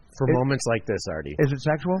 For moments like this, Artie. Is it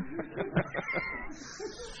sexual?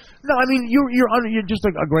 No, I mean you're just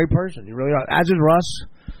a great person. You really are. As is Russ.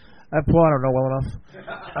 Paul, I don't know well enough.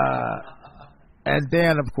 And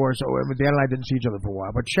Dan, of course. Dan and I didn't see each other for a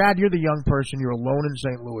while. But Chad, you're the young person. You're alone in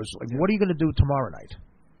St. Louis. Like, what are you going to do tomorrow night?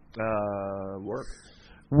 Work.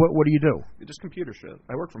 What do you do? Just computer shit.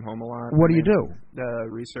 I work from home a lot. What do you do?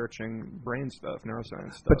 Researching brain stuff,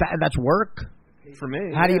 neuroscience stuff. But that's work? For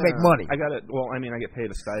me, how do you make money? I got it. Well, I mean, I get paid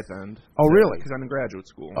a stipend. Oh, really? Because I'm in graduate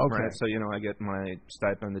school. Okay. Right? So I get my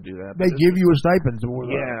stipend to do that. They give you a stipend.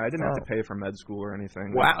 Yeah, I didn't have to pay for med school or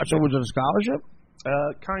anything. Wow. So was it a scholarship?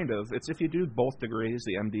 Kind of. It's if you do both degrees,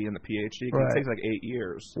 the MD and the PhD, right. It takes like 8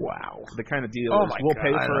 years. Wow. The kind of deal is we'll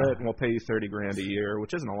pay for it and we'll pay you $30,000 a year,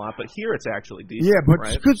 which isn't a lot, but here it's actually decent. Yeah, but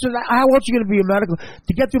right? How else are you going to be a medical?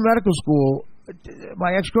 To get through medical school,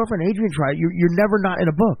 my ex-girlfriend Adrian tried. You're never not in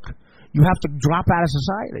a book. You have to drop out of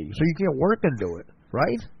society, so you can't work and do it.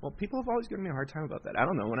 Right? Well, people have always given me a hard time about that. I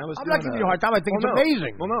don't know. I'm not giving you a hard time. I think it's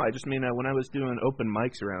amazing. Well, no, I just mean when I was doing open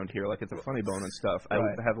mics around here, like at the Funny Bone and stuff, I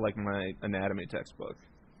would have like my anatomy textbook.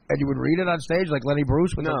 And you would read it on stage like Lenny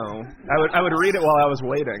Bruce? No, I would read it while I was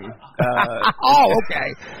waiting. Oh,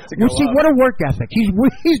 okay. Well, see, what a work ethic.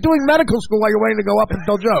 He's doing medical school while you're waiting to go up and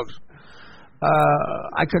tell jokes.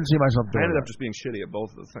 I couldn't see myself doing I ended that. up just being shitty at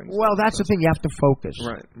both of the things. Well, that's the thing. You have to focus.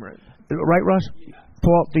 Right. Right, Russ?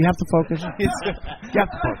 Paul, do you have to focus? You have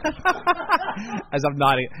to focus. As I'm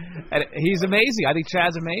nodding. And he's amazing. I think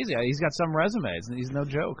Chad's amazing. He's got some resumes, and he's no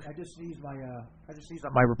joke. I just sneezed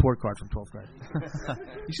my report card from 12th grade.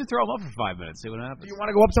 You should throw him up for 5 minutes, see what happens. Do you want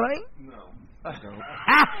to go up tonight? No. I don't.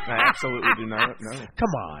 I absolutely do not. No.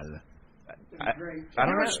 Come on. I don't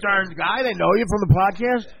You're know. a Stern guy. They know you from the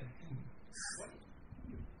podcast.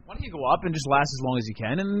 Why don't you go up and just last as long as you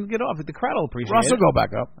can and get off? The crowd will appreciate Russ it. will go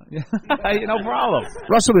back up. No problem.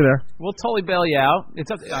 Russ will be there. We'll totally bail you out.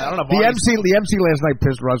 It's up to, I don't know. The MC last night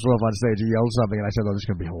pissed Russ off on stage. He yelled something, and I said, "Oh, this is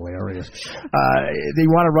going to be hilarious." They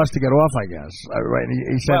wanted Russ to get off, I guess. Right?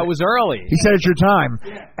 And he said, well, it was early. He said, "It's your time,"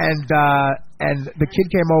 and the kid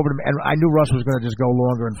came over to me, and I knew Russ was going to just go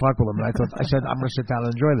longer and fuck with him. And I said, "I'm going to sit down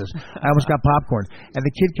and enjoy this." I almost got popcorn, and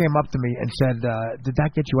the kid came up to me and said, "Did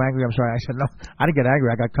that get you angry?" I'm sorry. I said, "No, I didn't get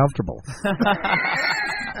angry. I got comfortable."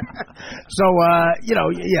 So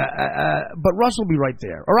but Russ will be right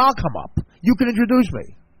there, or I'll come up. You can introduce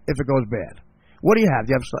me if it goes bad. What do you have?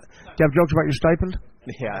 Do you have jokes about your stipend?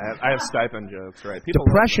 Yeah, I have stipend jokes. Right. People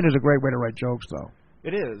Depression is a great way to write jokes, though.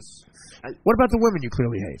 It is. What about the women you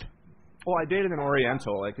clearly hate? Well, I dated an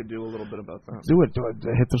Oriental. I could do a little bit about that. Do it.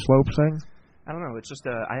 Hit the slopes thing. I don't know. It's just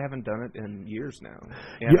I haven't done it in years now,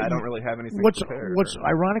 and I don't really have anything prepared. What's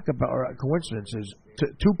ironic about or a coincidence is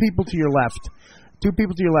two people to your left 2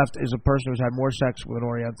 people to your left is a person who's had more sex with an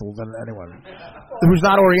Oriental than anyone. Who's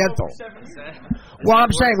not Oriental. Well,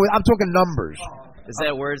 I'm saying, I'm talking numbers. Is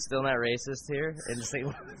that word still not racist here in St.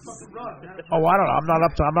 Louis? Oh, I don't know. I'm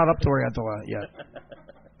not up to Oriental yet.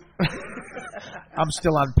 I'm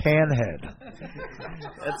still on Panhead.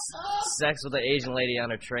 That's sex with an Asian lady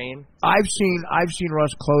on a train. I've seen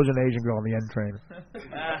Russ close an Asian girl on the N train.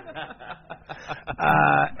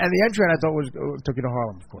 And the N train I thought took you to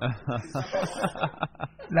Harlem, of course.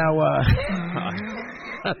 Now,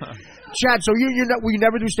 Chad, so will you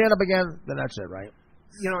never do stand up again? Then that's it, right?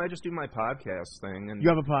 You know, I just do my podcast thing, and You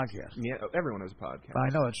have a podcast. yeah, everyone has a podcast. I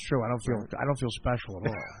know it's true. I don't feel special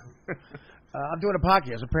at all. I'm doing a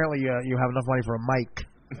podcast. Apparently, you have enough money for a mic.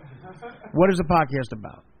 What is the podcast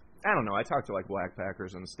about? I don't know. I talk to like black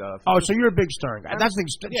packers and stuff. Oh, so you're a big Stern guy. That's the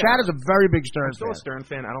thing. Chad is a very big Stern I'm still fan. a Stern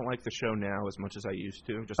fan. I don't like the show now as much as I used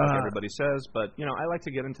to, just like everybody says. But you know, I like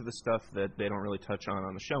to get into the stuff that they don't really touch on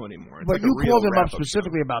the show anymore. It's But like you a real called him up wrap-up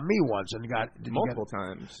specifically about me once and got multiple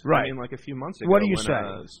times. Right. I mean, like a few months ago. What do you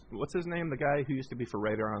when, say? What's his name? The guy who used to be for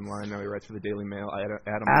Radar Online, now he writes for the Daily Mail.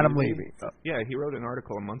 Adam Levy. Yeah, he wrote an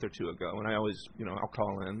article a month or 2 ago, and I always, I'll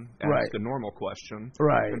call in, ask Right. a normal question,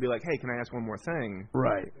 Right. and be like, hey, can I ask one more thing?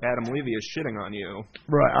 Right. Adam Levy is shitting on you.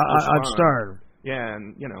 Right. On Stern. Yeah,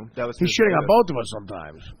 and that was He's his shitting on way both of us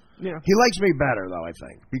sometimes. Yeah. He likes me better, though, I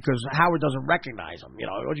think, because Howard doesn't recognize him.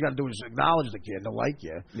 All you got to do is acknowledge the kid. He'll like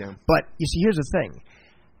you. Yeah. But, you see, here's the thing.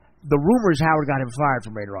 The rumor is Howard got him fired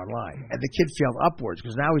from Radar Online, and the kid failed upwards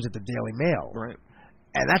because now he's at the Daily Mail. Right.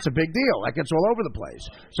 And that's a big deal. That gets all over the place.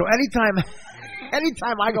 So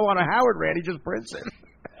anytime I go on a Howard rant, he just prints it.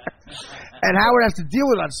 And Howard has to deal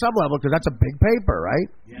with it on some level because that's a big paper, right?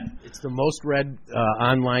 Yeah. It's the most read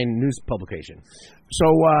online news publication. So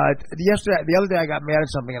the other day I got mad at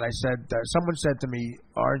something and I said, someone said to me,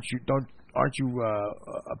 aren't you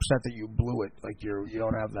upset that you blew it? Like you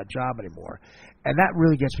don't have that job anymore. And that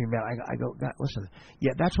really gets me mad. I go, God, listen,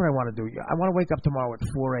 yeah, that's what I want to do. I want to wake up tomorrow at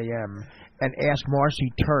 4 a.m. and ask Marcy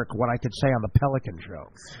Turk what I could say on the Pelican Show.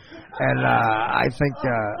 And I think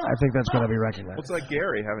that's going to be recognized. Well, it's like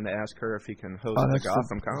Gary having to ask her if he can host the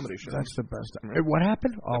Gotham comedy show. That's the best. Right. What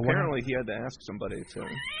happened? Apparently, he had to ask somebody to.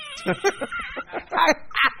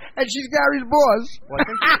 And she's Gary's boss. Well, I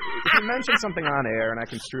think he mentioned something on air, and I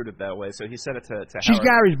construed it that way. So he said it to She's Howard.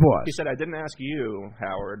 Gary's boss. He said, I didn't ask you,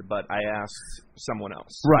 Howard, but I asked someone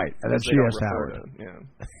else. Right, and then Because she they don't asked refer Howard. to- Yeah.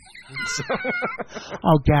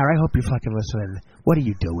 Oh, Gary, I hope you're fucking listening. What are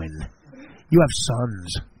you doing? You have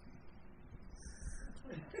sons.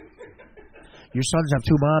 Your sons have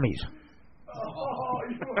 2 mommies.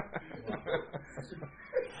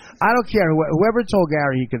 I don't care. Whoever told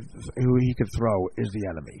Gary who he could throw is the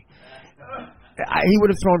enemy. He would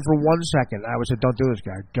have thrown for 1 second. I would have said, don't do this,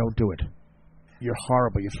 Gary. Don't do it. You're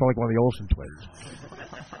horrible. You throw like one of the Olsen twins.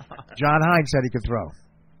 John Hines said he could throw.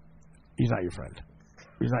 He's not your friend.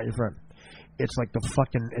 He's not your friend. It's like the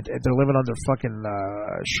fucking... they're living under fucking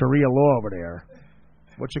Sharia law over there.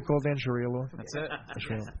 What's it called, Dan? Sharia law? That's it.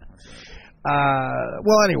 Sharia.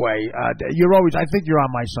 Well, anyway, you're always... I think you're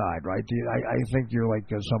on my side, right? I think you're like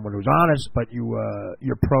someone who's honest, but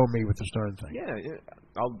you're pro me with the Stern thing. Yeah.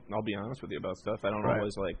 I'll be honest with you about stuff. I don't Right.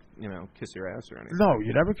 always kiss your ass or anything. No,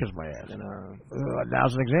 you never kiss my ass. And,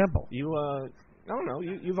 Now's an example. you I don't know.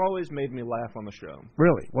 You've always made me laugh on the show.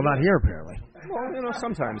 Really? Well, not here, apparently. Well,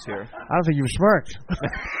 sometimes here. I don't think you smirked.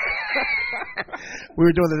 We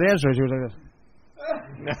were doing the dance shows. He was like this.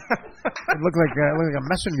 It looked like a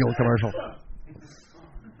Messin Mule commercial.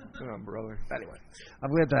 Oh, brother. Anyway, I'm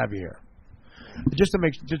glad to have you here. Just to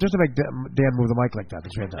make Dan move the mic like that.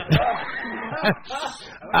 That's fantastic.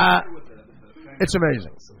 It's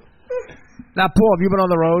amazing. Now, Paul, have you been on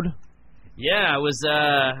the road? Yeah, I was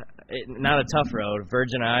not a tough road.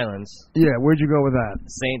 Virgin Islands, Yeah. Where'd you go with that?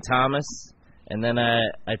 St. Thomas, and then I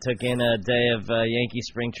took in a day of Yankee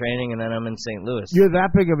spring training, and then I'm in St. Louis. You're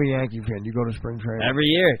that big of a Yankee fan. You go to spring training Every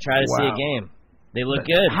year, try to see Wow. a game. They look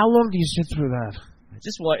good. How long do you sit through that?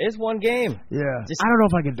 It's one game. Yeah. Just- I don't know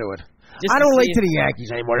if I can do it. Just I to don't relate see- to the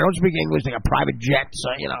Yankees anymore. They don't speak English. They got private jets.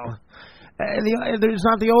 It's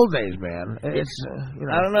not the old days, man. It's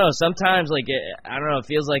I don't know. Sometimes, I don't know. It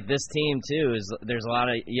feels like this team too there's a lot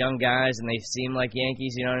of young guys, and they seem like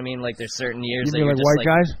Yankees. You know what I mean? Like there's certain years You that mean you're like just white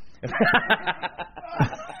guys?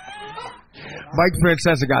 Mike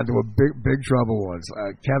Francesa got into a big trouble once.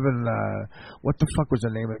 Kevin, what the fuck was the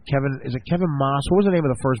name of it? Kevin, is it Kevin Moss? What was the name of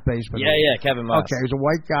the first baseman? Yeah, Kevin Moss. Okay, he was a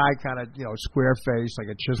white guy, kind of, square face, like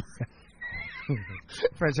a chisel.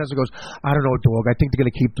 Francesca goes, I don't know, dog. I think they're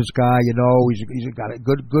gonna keep this guy. You know, he's got a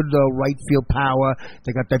good right field power.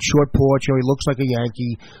 They got that short porch. You know, he looks like a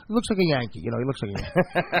Yankee. He looks like a Yankee. You know, he looks like a Yankee.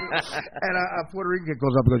 And a Puerto Rican kid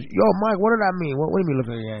goes up and goes, Yo, Mike, what did that mean? What do you mean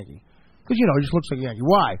look like a Yankee? Because you know, he just looks like a Yankee.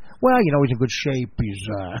 Why? Well, you know, he's in good shape. He's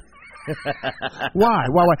Why?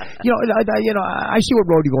 You know, I see what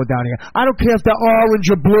road you're going down here. I don't care if they're orange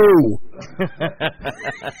or blue.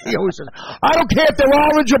 He always says, I don't care if they're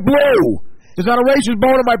orange or blue. There's not a racist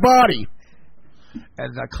bone in my body.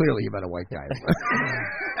 And clearly you met a white guy.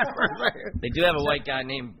 They do have a white guy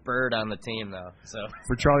named Bird on the team, though. So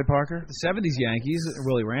for Charlie Parker? The 70s Yankees,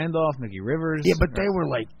 Willie Randolph, Mickey Rivers. Yeah, but they were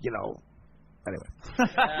like, you know, anyway.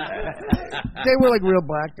 They were like real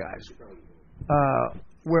black guys.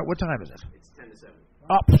 What time is it? It's 10 to 7.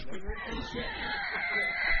 Up.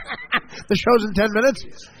 The show's in 10 minutes?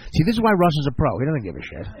 See, this is why Russ is a pro. He doesn't give a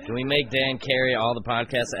shit. Can we make Dan carry all the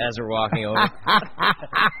podcasts as we're walking over?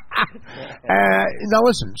 Now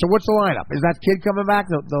listen, so what's the lineup? Is that kid coming back,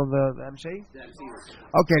 the MC? The MC.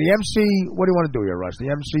 Okay, the MC, what do you want to do here, Russ?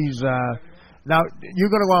 The MC's, now,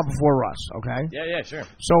 you're going to go on before Russ, okay? Yeah, sure.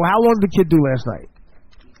 So how long did the kid do last night?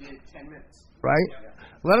 He did 10 minutes. Right? Yeah.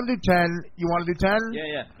 Let him do 10. You want to do 10?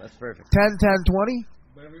 Yeah, that's perfect. 10, 20?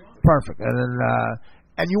 Whatever you want. Perfect. And then,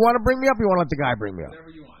 and you want to bring me up or you want to let the guy bring me up?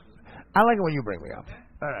 Whatever you want. I like it when you bring me up.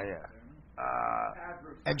 All right, yeah.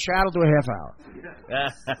 And Chad will do a half hour.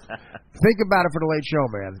 Think about it for the late show,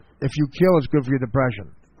 man. If you kill, it's good for your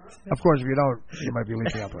depression. Of course, if you don't, you might be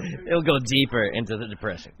leaking up. It'll go deeper into the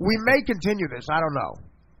depression. We may continue this. I don't know.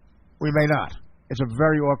 We may not. It's a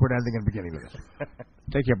very awkward ending and beginning of this.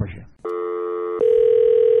 Take care, Bashir.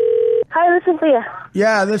 Hi, this is Leah.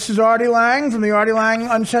 Yeah, this is Artie Lang from the Artie Lang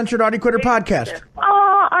Uncensored Artie Quitter podcast.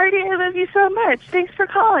 Oh, Artie, I love you so much. Thanks for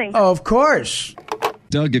calling. Oh, of course.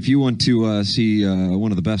 Doug, if you want to see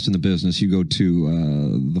one of the best in the business, you go to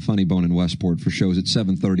the Funny Bone in Westport for shows at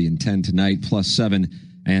 7:30 and 10 tonight, plus 7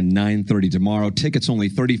 and 9:30 tomorrow. Tickets only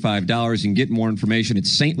 $35. You can get more information at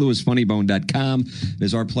stlouisfunnybone.com. It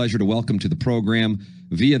is our pleasure to welcome to the program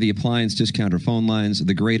via the appliance discounter phone lines,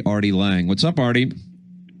 the great Artie Lang. What's up, Artie?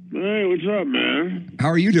 Hey, what's up, man? How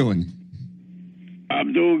are you doing?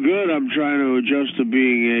 I'm doing good. I'm trying to adjust to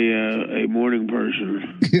being a morning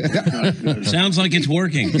person. Sounds like it's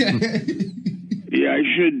working. Yeah, I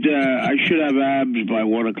should have abs by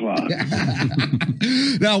 1 o'clock.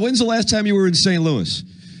 Now, when's the last time you were in St. Louis?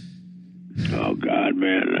 Oh God,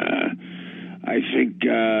 man. I think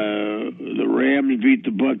the Rams beat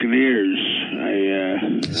the Buccaneers. I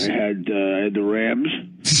had the Rams.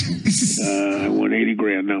 I won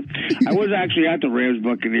 $80,000. No, I was actually at the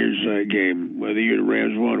Rams-Buccaneers game the year the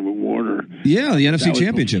Rams won with Warner. Yeah, the NFC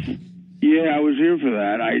Championship. Yeah, I was here for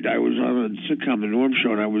that. I was on a sitcom, The Norm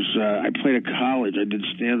Show, and I played at college. I did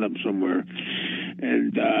stand-up somewhere.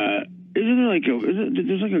 And isn't there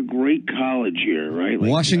there's like a great college here, right? Like,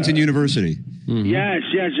 Washington University. Mm-hmm. Yes.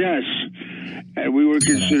 And we were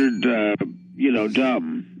considered,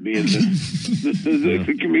 dumb, being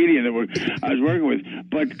the comedian that I was working with.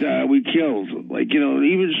 But we killed.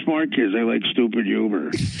 Even smart kids, they like stupid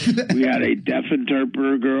humor. We had a deaf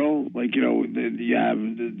interpreter girl. You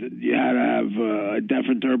had to have a deaf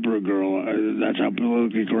interpreter girl. That's how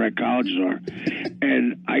politically correct colleges are.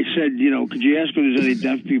 And I said, could you ask if there's any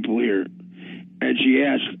deaf people here? And she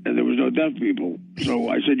asked, and there was no deaf people. So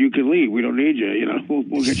I said, you can leave. We don't need you.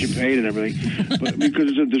 We'll get you paid and everything. But because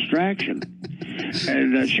it's a distraction.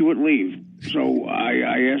 And she wouldn't leave. So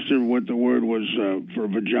I asked her what the word was for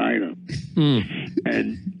vagina.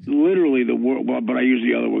 And literally the word, but I used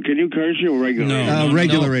the other word. Can you curse you or regulate? No,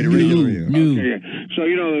 regulate. Okay, yeah. So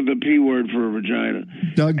the P word for vagina.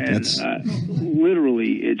 Doug, and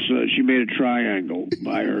literally, it's she made a triangle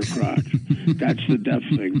by her crotch. That's the deaf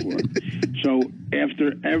thing for it. So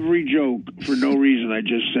after every joke, for no reason, I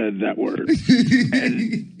just said that word.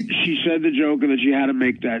 And she said the joke, and then she had to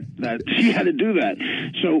make that she had to do that.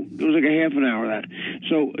 So it was like a half an hour of that.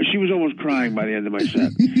 So she was almost crying by the end of my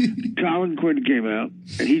set. Colin Quinn came out,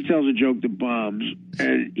 and he tells a joke that bombs,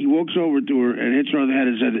 and he walks over to her and hits her on the head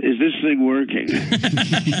and said, "Is this thing working?"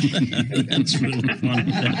 That's really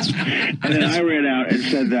funny. And then I ran out and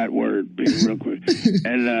said that word real quick.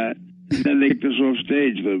 And then they kicked us off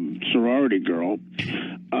stage, the sorority girl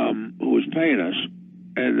who was paying us.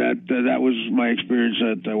 And that was my experience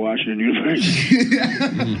at Washington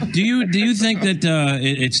University. Do you think that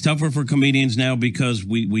it's tougher for comedians now because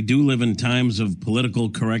we do live in times of political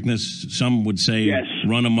correctness? Some would say yes.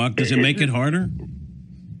 Run amok. Does it make it harder?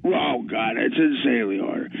 Oh God, it's insanely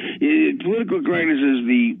harder. Political correctness is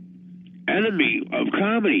the enemy of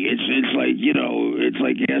comedy. It's like it's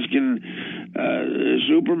like asking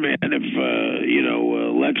Superman if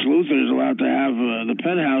Lex Luthor is allowed to have the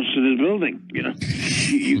penthouse in his building. You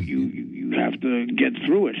have to get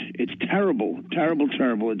through it. It's terrible.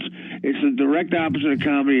 It's the direct opposite of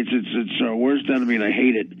comedy. It's our worst enemy, and I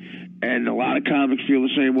hate it. And a lot of comics feel the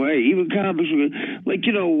same way. Even comics, like,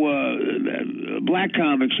 black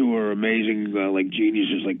comics who are amazing, like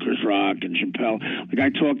geniuses like Chris Rock and Chappelle. Like, I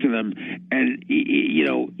talk to them, and,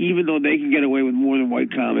 even though they can get away with more than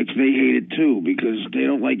white comics, they hate it too, because they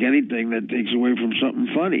don't like anything that takes away from something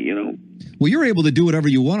funny, Well, you're able to do whatever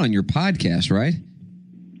you want on your podcast, right?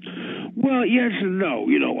 Well, yes and no.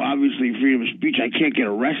 Obviously, freedom of speech. I can't get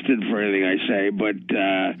arrested for anything I say, but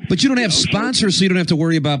you don't have sponsors, so you don't have to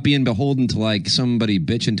worry about being beholden to like somebody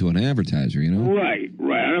bitching to an advertiser. Right.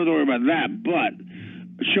 I don't have to worry about that. But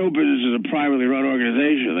show business is a privately run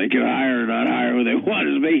organization. They can hire or not hire who they want.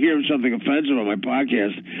 If they hear something offensive on my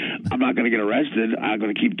podcast, I'm not going to get arrested. I'm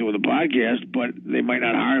going to keep doing the podcast, but they might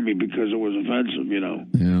not hire me because it was offensive. Yeah.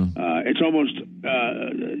 It's almost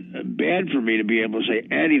bad for me to be able to say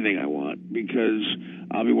anything I want because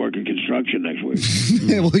I'll be working construction next week.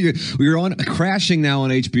 Well, you're on Crashing now on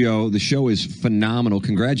HBO. The show is phenomenal.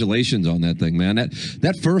 Congratulations on that thing, man.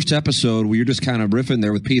 That first episode where you're just kind of riffing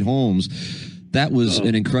there with Pete Holmes, that was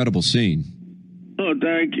an incredible scene. Oh,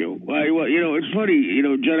 thank you. Well, it's funny.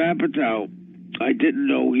 Judd Apatow, I didn't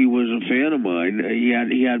know he was a fan of mine. He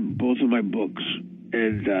had both of my books,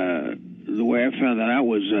 and the way I found that out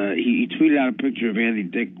was he tweeted out a picture of Andy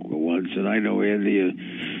Dick once, and I know Andy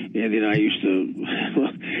and I used to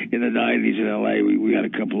in the 90s in L.A. We had a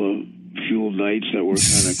couple of fueled nights that were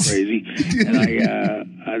kind of crazy, and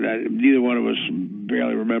I neither one of us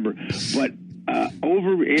barely remember, but.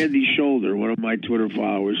 Over Andy's shoulder, one of my Twitter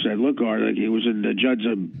followers said, "Look, Art, he was in the Judd's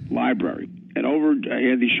library, and over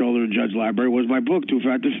Andy's shoulder in Judd's library was my book, Too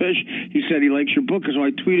Fat to Fish." He said he likes your book, so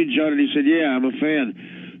I tweeted Judd, and he said, "Yeah, I'm a fan."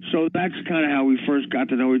 So that's kind of how we first got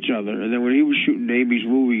to know each other. And then when he was shooting Amy's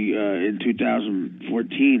movie in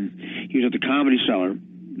 2014, he was at the Comedy Cellar.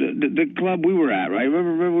 The club we were at, right?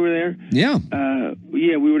 Remember we were there? Yeah.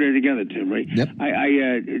 Yeah, we were there together, Tim, right? Yep.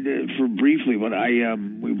 For briefly, but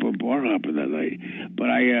we were bar hopping that night. But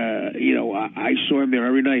I saw him there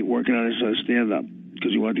every night working on his stand-up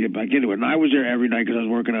because he wanted to get back into it. And I was there every night because I was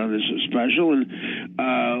working on this special, and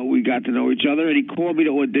we got to know each other. And he called me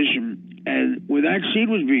to audition. And when that scene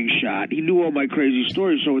was being shot, he knew all my crazy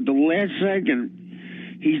stories. So at the last second,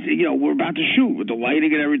 we're about to shoot with the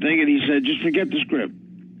lighting and everything, and he said, "Just forget the script."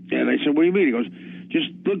 And I said, "What do you mean?" He goes,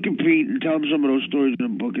 "Just look at Pete and tell him some of those stories in the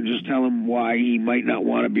book and just tell him why he might not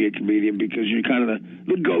want to be a comedian because you're kind of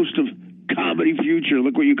the ghost of comedy future.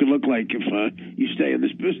 Look what you could look like if you stay in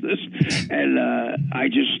this business." And I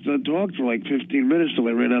just talked for like 15 minutes till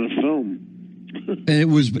I ran out of film. And it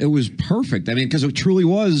was perfect. I mean, because it truly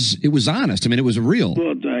was. It was honest. I mean, it was real.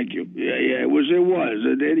 Well, thank you. Yeah, it was. And,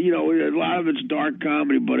 a lot of it's dark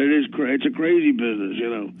comedy, but it's a crazy business,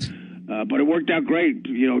 But it worked out great.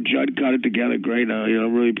 Judd cut it together great.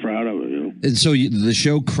 I'm really proud of it. And so the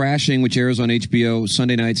show Crashing, which airs on HBO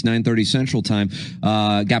Sunday nights, 9:30 Central Time,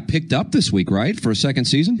 got picked up this week, right, for a second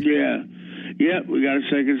season? Yeah, we got a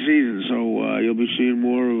second season, so you'll be seeing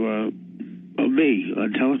more of me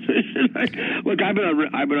on television. Look, I've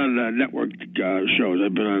been on network shows.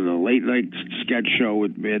 I've been on a late night sketch show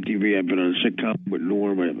with Mad TV. I've been on a sitcom with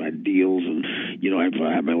Norm. I've had deals, and I've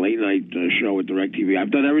had my late night show with DirecTV.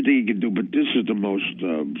 I've done everything you can do, but this is the most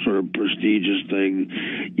sort of prestigious thing.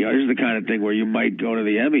 This is the kind of thing where you might go to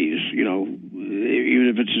the Emmys. Even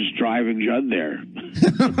if it's just driving Judd there,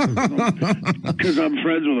 because I'm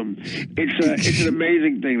friends with him. It's an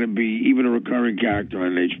amazing thing to be even a recurring character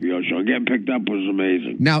on an HBO show. Getting picked up was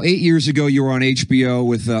amazing. Now, 8 years ago, you were on HBO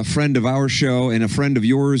with a friend of our show and a friend of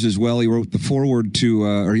yours as well. You wrote the foreword to,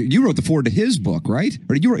 or you wrote the foreword to his book, right?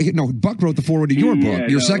 Or Buck wrote the foreword to your book,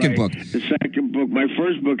 your second book. The second book, my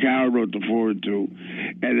first book, Howard wrote the foreword to,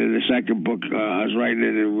 and then the second book, I was writing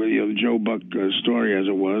it, and the Joe Buck story as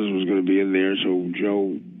it was going to be in there. So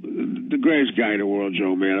Joe, the greatest guy in the world,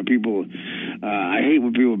 Joe, man. People, I hate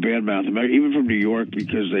when people badmouth him, even from New York,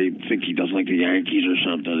 because they think he doesn't like the Yankees or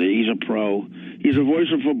something. He's a pro. He's a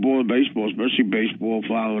voice of football and baseball, especially baseball,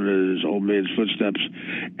 following in his old man's footsteps.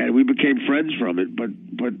 And we became friends from it. But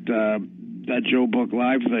that Joe Buck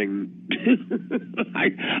Live thing,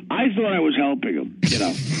 I thought I was helping him. That's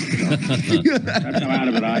how out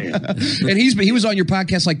of it I am. And he was on your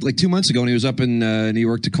podcast like 2 months ago, and he was up in New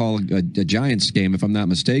York to call a Giants game, if I'm not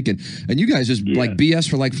mistaken. And you guys just like BS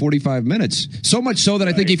for like 45 minutes. So much so that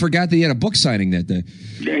I think he forgot that he had a book signing that day.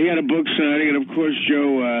 Yeah, he had a book signing, and of course,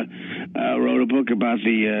 Joe wrote a book about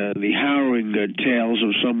the harrowing tales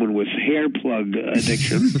of someone with hair plug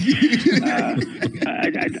addiction.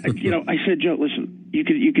 I said, Joe, listen,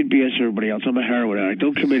 you could BS everybody else. I'm a heroin addict.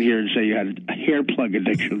 Don't come in here and say you had a hair plug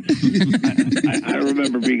addiction. I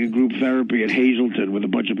remember being in group therapy at Hazleton with a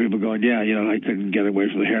bunch of people going, yeah, I couldn't get away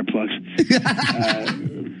from the hair plugs.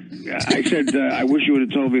 I said, I wish you would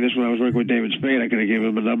have told me this when I was working with David Spade. I could have given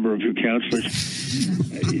him a number of few counselors.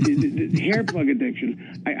 Hair plug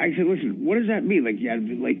addiction. I said, listen, what does that mean? Like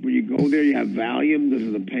when you go there, you have Valium because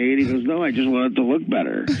of the pain? He goes, no, I just want it to look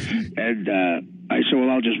better. And I said, well,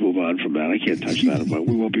 I'll just move on from that. I can't touch that.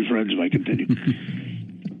 We won't be friends if I continue.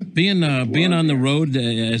 Being on the road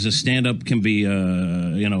as a stand-up can be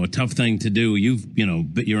a tough thing to do.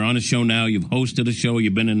 You're on a show now. You've hosted a show.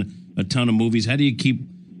 You've been in a ton of movies. How do you keep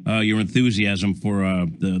your enthusiasm for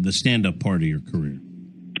the stand-up part of your career?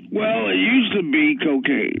 Well, it used to be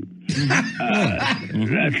cocaine.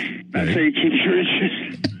 That's how you keep your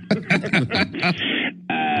interest.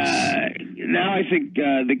 Now I think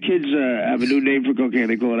the kids have a new name for cocaine.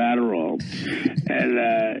 They call it Adderall. And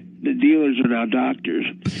the dealers are now doctors.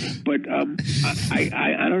 But I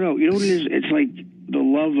don't know. You know what it is? It's like the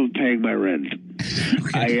love of paying my rent.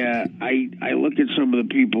 I look at some of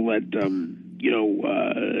the people that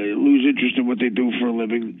lose interest in what they do for a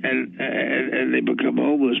living, and they become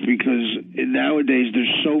homeless because nowadays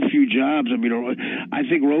there's so few jobs. I mean, I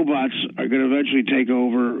think robots are going to eventually take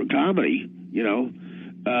over comedy.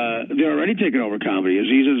 They're already taking over comedy.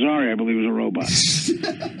 Aziz Ansari, I believe, is a robot.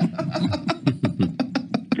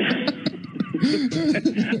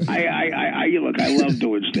 Look, I love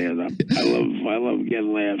doing stand-up. I love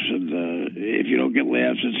getting laughs, and if you don't get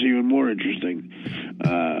laughs, it's even more interesting.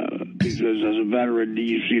 Because as a veteran,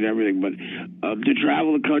 you've seen everything. But to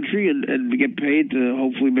travel the country and to get paid to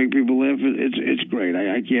hopefully make people laugh, it's great.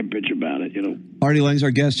 I can't bitch about it, Artie Lange's our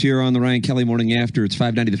guest here on the Ryan Kelly Morning After. It's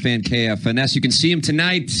 590 The Fan KFNS. You can see him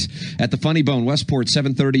tonight at the Funny Bone, Westport,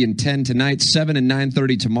 7:30 and 10 tonight, 7 and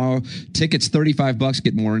 9:30 tomorrow. Tickets $35.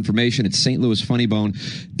 Get more information at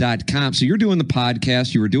stlouisfunnybone.com. So you're doing the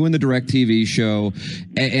podcast, you were doing the DirecTV show,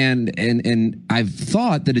 and I've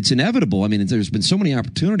thought that it's inevitable. I mean, there's been so many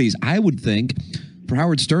opportunities. I would think for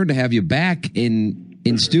Howard Stern to have you back in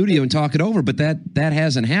studio and talk it over, but that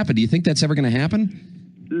hasn't happened. Do you think that's ever going to happen?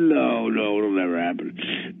 No, it'll never happen.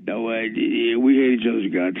 No, we hate each other's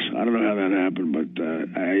guts. I don't know how that happened, but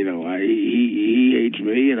he hates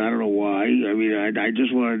me, and I don't know why. I mean, I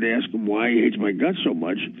just wanted to ask him why he hates my guts so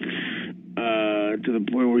much, to the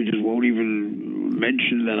point where he just won't even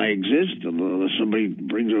mention that I exist unless somebody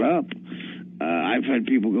brings it up. I've had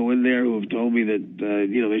people go in there who have told me that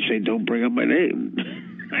they say don't bring up my name.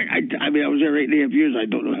 I mean, I was there 8.5 years. I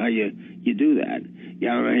don't know how you do that.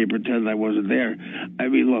 Yeah, I don't know how you pretend I wasn't there. I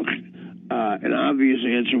mean, look, an obvious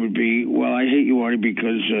answer would be, well, I hate you, Artie,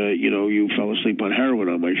 because, you fell asleep on heroin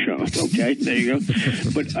on my show. Okay, there you go.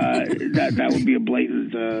 But that would be a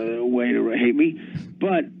blatant way to hate me.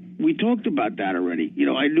 But we talked about that already.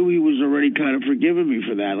 I knew he was already kind of forgiving me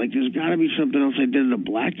for that. Like, there's got to be something else I did in a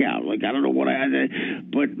blackout. Like, I don't know what I had,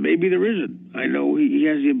 but maybe there isn't. I know he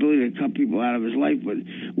has the ability to cut people out of his life, but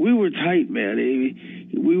we were tight, man.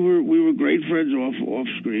 We were great friends off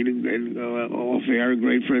screen and off air, and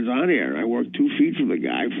great friends on air. I worked 2 feet from the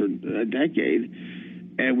guy for a decade,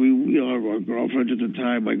 and our girlfriends at the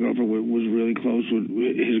time. My girlfriend was really close with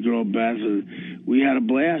his girl Beth, and we had a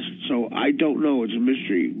blast. So I don't know; it's a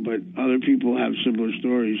mystery. But other people have similar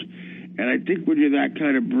stories, and I think when you're that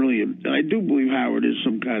kind of brilliant, and I do believe Howard is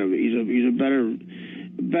some kind of he's a better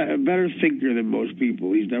thinker than most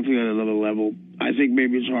people. He's definitely on another level. I think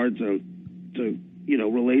maybe it's hard to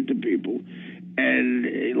relate to people, and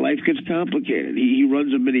life gets complicated. He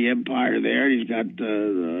runs a mini empire there. He's got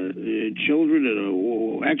children and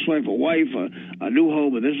an ex-wife, a wife, a new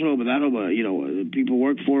home, and this home and that home. People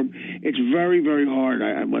work for him. It's very, very hard.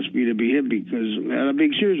 I must be to be him, because I'm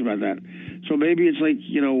being serious about that. So maybe it's like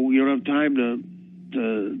you don't have time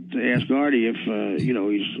to ask Artie if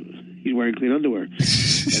he's wearing clean underwear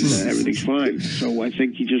and everything's fine. So I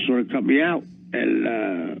think he just sort of cut me out, and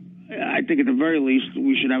I think at the very least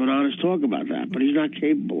we should have an honest talk about that, but he's not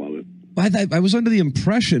capable of it. I was under the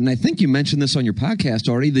impression, I think you mentioned this on your podcast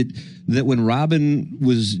already, that when Robin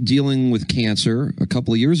was dealing with cancer a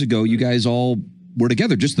couple of years ago, you guys all were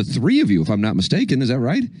together, just the three of you, if I'm not mistaken. Is that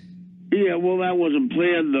right? Yeah, well, that wasn't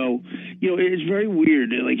planned, though. It's very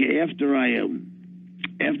weird. Like, after I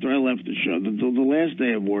left the show, the last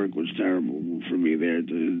day of work was terrible for me there.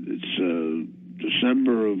 It's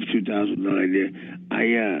December of 2009.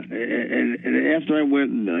 And after I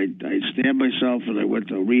went and I stabbed myself and I went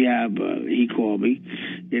to rehab, he called me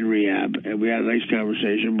in rehab and we had a nice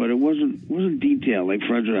conversation, but it wasn't detailed like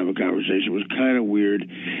friends would have a conversation. It was kind of weird.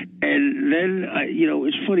 And then,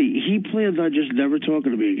 it's funny. He planned on just never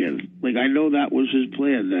talking to me again. Like, I know that was his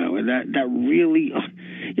plan now. And that really,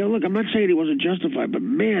 look, I'm not saying he wasn't justified, but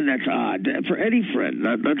man, that's odd. For any friend,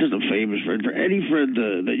 not just a famous friend, for any friend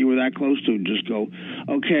that you were that close to, just go,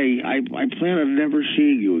 okay, I plan on never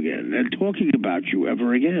seeing you again and talking about you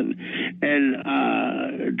ever again. And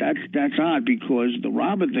that's odd because the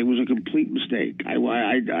Robin thing was a complete mistake. I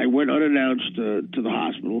went unannounced to the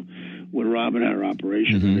hospital when Robin had her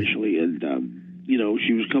operation initially, and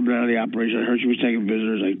she was coming out of the operation. I heard she was taking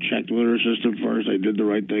visitors. I checked with her assistant first. I did the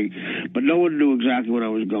right thing, but no one knew exactly when I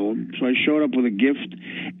was going. So I showed up with a gift,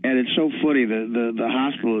 and it's so funny. The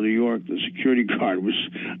hospital in New York, the security guard was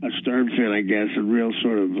a Stern fan, I guess, and real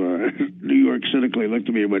sort of New York cynically looked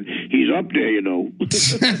at me and went, "He's up there, I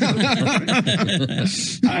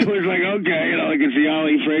was like, okay, I can see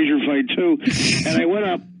Ollie Frazier fight too. And I went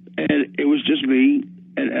up, and it was just me.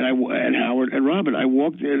 And Howard and Robin. I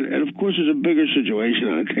walked in, and of course, there's a bigger situation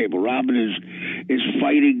on the table. Robin is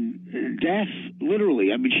fighting death,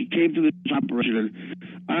 literally. I mean, she came to this operation, and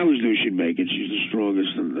I always knew she'd make it. She's the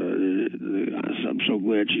strongest, and I'm so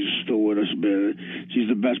glad she's still with us, man. She's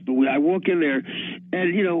the best. But I walk in there,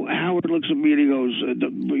 and Howard looks at me and he goes,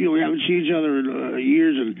 we haven't seen each other in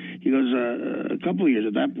years, and he goes, a couple of years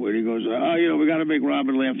at that point. He goes, we got to make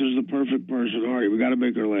Robin laugh. This is the perfect person, Ari. We got to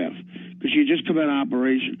make her laugh. Because she had just come out of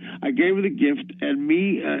operation. I gave her the gift, and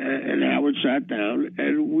me and Howard sat down,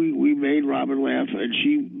 and we made Robin laugh, and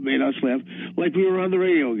she made us laugh like we were on the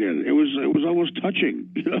radio again. It was almost touching.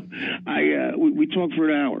 We talked for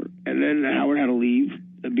an hour, and then Howard had to leave,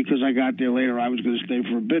 and because I got there later, I was going to stay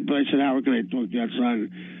for a bit. But I said, Howard, can I talk to you outside?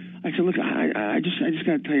 I said, look, I just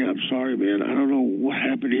got to tell you, I'm sorry, man. I don't know what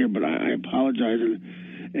happened here, but I apologize. And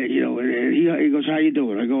he goes, how you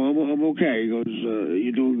doing? I go, I'm okay. He goes,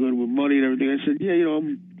 you doing good with money and everything? I said, yeah,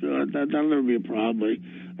 that'll never be a problem.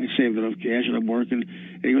 I saved enough cash and I'm working.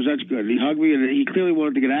 And he goes, that's good. And he hugged me, and he clearly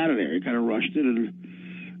wanted to get out of there. He kind of rushed it, and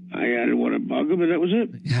I didn't want to bug him, and that was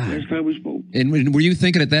it. Last time we spoke. And were you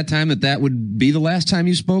thinking at that time that would be the last time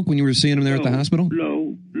you spoke when you were seeing him there at the hospital?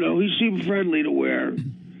 No, he seemed friendly to where.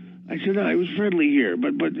 I said, no, he was friendly here,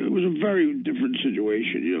 but it was a very different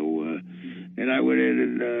situation, And I went in,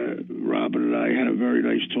 and Robin and I had a very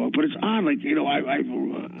nice talk. But it's odd, like,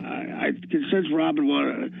 I can sense Robin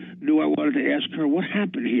knew I wanted to ask her what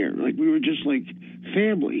happened here. Like, we were just like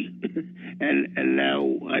family. and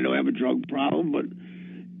now I know I have a drug problem, but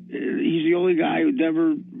he's the only guy who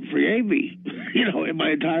never forgave me, in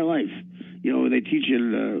my entire life. They teach you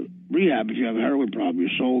in rehab, if you have a heroin problem,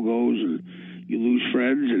 your soul goes and you lose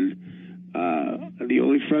friends, and the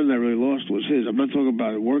only friend I really lost was his. I'm not talking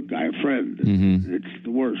about a work guy, a friend. It's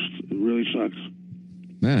the worst. It really sucks.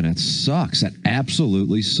 Man, that sucks. That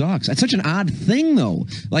absolutely sucks. That's such an odd thing, though.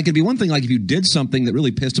 Like, it'd be one thing, like, if you did something that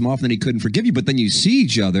really pissed him off and then he couldn't forgive you, but then you see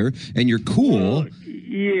each other and you're cool,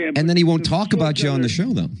 and then he won't talk about you on the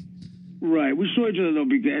show, though. Right. We saw each other, though,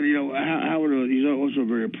 because, Howard, he's also a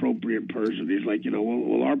very appropriate person. He's like,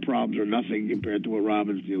 well, our problems are nothing compared to what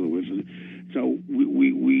Robin's dealing with. And so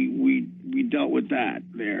we dealt with that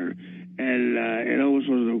there. And it almost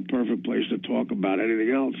was a perfect place to talk about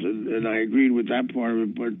anything else. And I agreed with that part of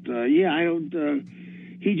it. But, I don't...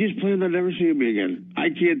 he just planned on never seeing me again. I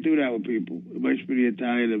can't do that with people. It must be the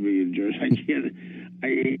Italian of me in Jersey.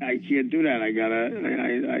 I can't do that. I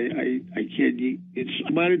can't.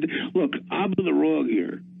 Look, I'm in the wrong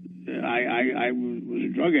here. I was a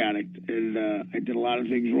drug addict, and I did a lot of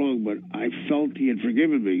things wrong, but I felt he had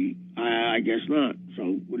forgiven me. I guess not.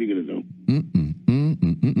 So what are you going to do?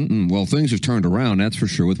 Well, things have turned around, that's for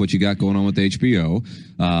sure, with what you got going on with HBO,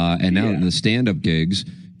 and now the stand-up gigs,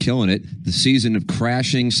 killing it. The season of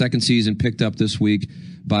Crashing, second season, picked up this week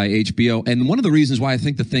by HBO. And one of the reasons why I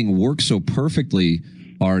think the thing works so perfectly,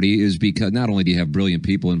 Artie, is because not only do you have brilliant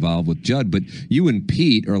people involved with Judd, but you and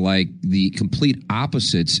Pete are like the complete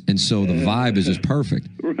opposites, and so the vibe is just perfect.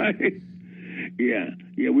 Right. Yeah.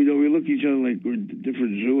 We look at each other like we're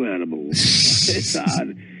different zoo animals. It's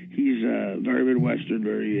odd. He's very Midwestern,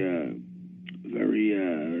 very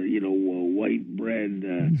white bread,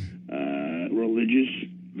 religious,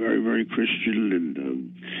 very, very Christian,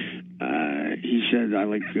 and he said, I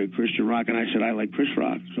like Christian rock, and I said, I like Chris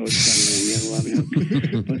Rock. So it's kind of, we have a lot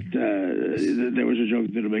of, but there was a joke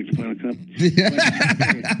that didn't make the final cut.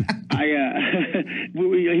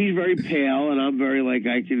 He's very pale, and I'm very like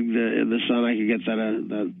I can in the sun. I can get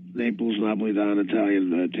that Naples Napolitan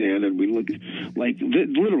Italian tan, and we look like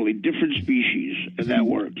literally different species, and that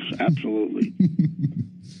works absolutely.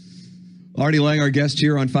 Artie Lang, our guest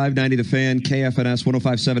here on 590 The Fan, KFNS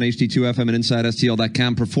 105.7 HD2 FM and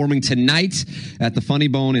InsideSTL.com, performing tonight at the Funny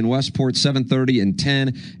Bone in Westport, 7:30 and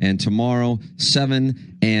 10, and tomorrow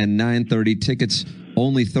 7 and 9:30. Tickets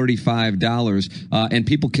only $35, and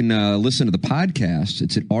people can listen to the podcast.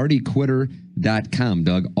 It's at artiequitter.com,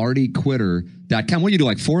 Doug. artiequitter.com. What do you do,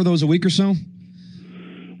 like 4 of those a week or so?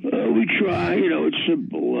 We try. It's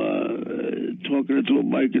simple. Talking into a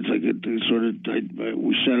mic, it's like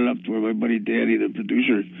we set it up to where my buddy Danny, the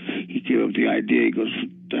producer, he came up with the idea. He goes,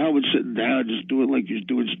 "The hell with sitting down, just do it like you're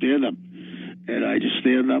doing stand-up." And I just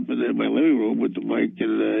stand up in my living room with the mic,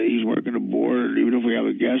 and he's working a board. And even if we have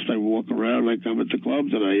a guest, I walk around like I'm at the club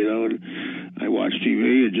tonight, and I watch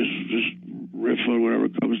TV and just riff on whatever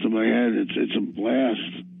comes to my head. It's a blast.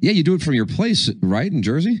 Yeah, you do it from your place, right, in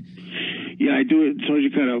Jersey? Yeah, I do it. So the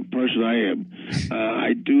kind of person I am.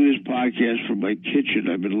 I do this podcast from my kitchen.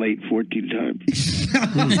 I've been late 14 times.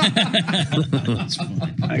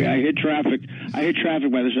 I hit traffic. I hit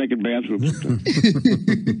traffic by the second bathroom.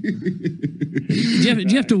 Do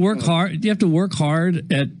you have to work hard? Do you have to work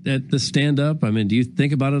hard at the stand up? I mean, do you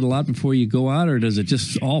think about it a lot before you go out, or does it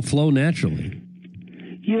just all flow naturally?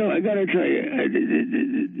 I got to tell you,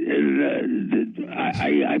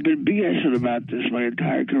 I've been BSing about this my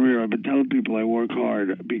entire career. I've been telling people I work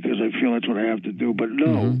hard because I feel that's what I have to do. But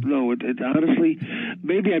no, honestly,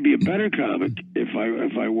 maybe I'd be a better comic if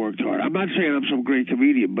I worked hard. I'm not saying I'm some great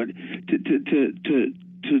comedian, but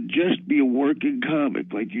to just be a working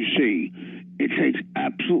comic like you see, it takes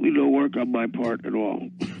absolutely no work on my part at all.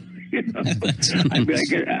 I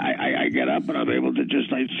get up and I'm able to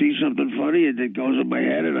I see something funny and it goes in my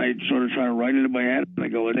head and I sort of try to write it in my head and I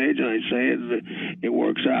go on stage and I say it and it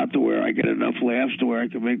works out to where I get enough laughs to where I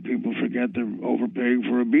can make people forget they're overpaying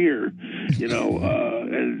for a beer,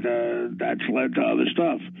 and that's led to other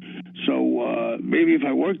stuff. So maybe if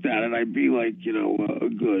I worked at it, I'd be like,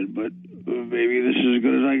 good, but maybe this is as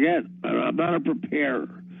good as I get. I'm not a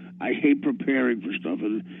preparer. I hate preparing for stuff,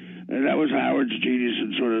 and that was Howard's genius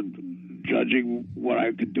in sort of judging what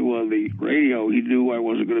I could do on the radio. He knew I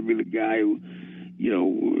wasn't going to be the guy who,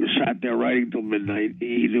 sat there writing till midnight.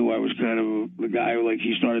 He knew I was kind of the guy who,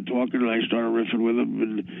 he started talking and I started riffing with him,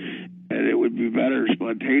 and it would be better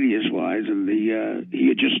spontaneous-wise. And he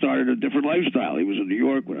had just started a different lifestyle. He was in New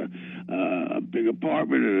York with a big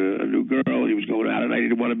apartment and a new girl. He was going out, and I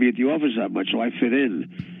didn't want to be at the office that much, so I fit in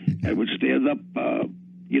and would stand up.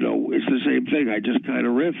 It's the same thing. I just kind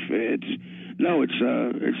of riff. It's no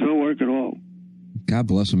work at all. God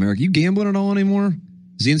bless America. You gambling at all anymore?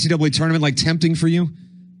 Is the NCAA tournament tempting for you?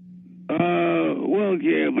 Well,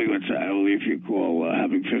 gambling. What's that? Only if you call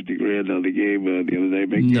having $50,000 on the game the other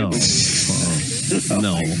day.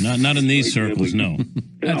 No, not in these circles. No,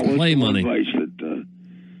 that's play money. Advice that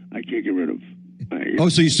I can't get rid of.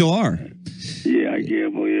 So you still are? Yeah, I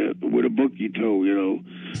gamble. Yeah, with a bookie too.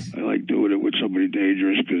 I like doing it with somebody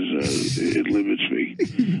dangerous because it limits me.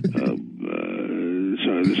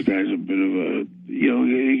 So this guy's a bit of a,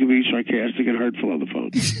 he can be sarcastic and hurtful on the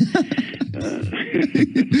phone.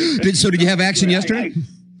 So did you have action yesterday?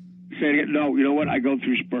 Say it again. No, you know what? I go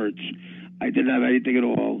through spurts. I didn't have anything at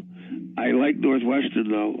all. I like Northwestern,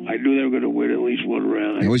 though. I knew they were going to win at least one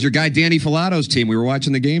round. It was your guy Danny Filato's team. We were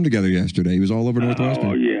watching the game together yesterday. He was all over Northwestern.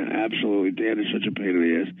 Oh, yeah, absolutely. Dan is such a pain in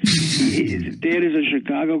the ass. Dan is a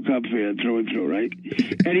Chicago Cub fan through and through, right?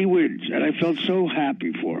 And he wins. And I felt so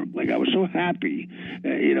happy for him. I was so happy.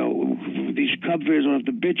 These Cub fans don't have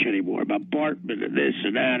to bitch anymore about Bartman and this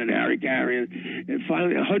and that and Harry Carey. And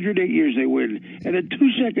finally, 108 years they win. And then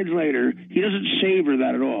 2 seconds later, he doesn't savor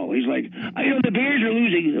that at all. He's like, the Bears are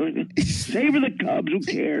losing. Savor the Cubs. Who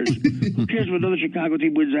cares? Who cares if another Chicago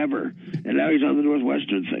team wins ever? And now he's on the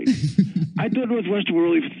Northwestern thing. I thought Northwestern were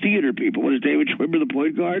only theater people. Was David Schwimmer the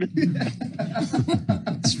point guard?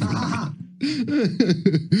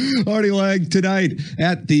 Artie Lang tonight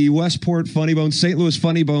at the Westport Funny Bone,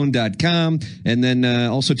 stlouisfunnybone.com. And then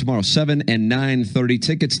also tomorrow, 7 and 9:30.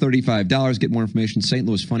 Tickets, $35. Get more information,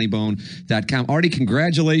 stlouisfunnybone.com. Artie,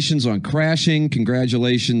 congratulations on crashing.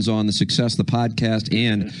 Congratulations on the success of the podcast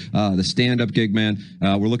and the stand-up gig, man.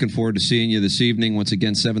 We're looking forward to seeing you this evening. Once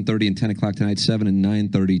again, 7:30 and 10 o'clock tonight, 7 and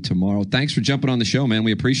 9:30 tomorrow. Thanks for jumping on the show, man.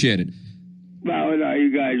 We appreciate it. No,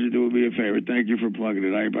 you guys are doing me a favor. Thank you for plugging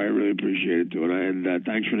it. I really appreciate it, too. And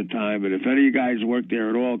thanks for the time. And if any of you guys work there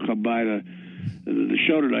at all, come by the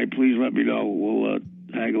show tonight. Please let me know.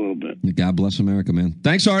 Hang a little bit. God bless America, man.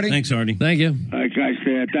 Thanks, Artie. Thanks, Artie. Thank you. All right, guys.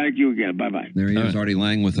 Thank you again. Bye-bye. There he is, Artie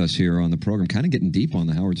Lang with us here on the program. Kind of getting deep on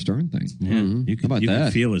the Howard Stern thing. Yeah, you How about you that?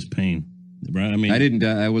 could feel his pain. Right? I mean,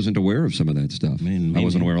 I wasn't aware of some of that stuff. I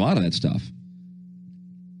wasn't aware of a lot of that stuff.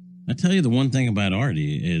 I tell you, the one thing about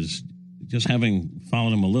Artie is just having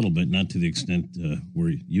followed him a little bit, not to the extent where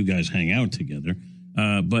you guys hang out together,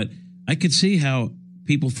 but I could see how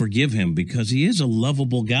people forgive him because he is a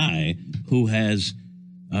lovable guy who has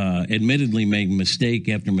admittedly made mistake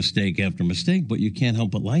after mistake after mistake, but you can't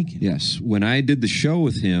help but like him. Yes. When I did the show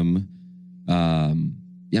with him,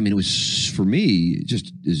 it was, for me,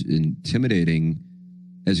 just as intimidating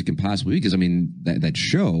as it can possibly be, because, that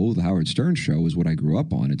show, the Howard Stern show, is what I grew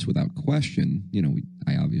up on. It's without question.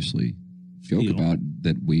 I obviously joke about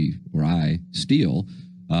that I steal,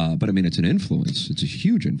 but, it's an influence. It's a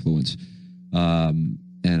huge influence. And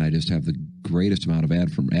I just have the greatest amount of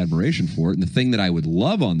admiration for it. And the thing that I would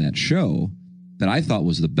love on that show that I thought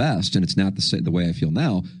was the best, and it's not the way I feel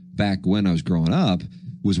now, back when I was growing up,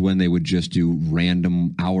 was when they would just do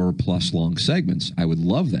random hour-plus long segments. I would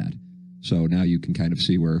love that. So now you can kind of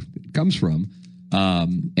see where it comes from.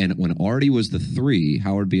 And when Artie was the 3,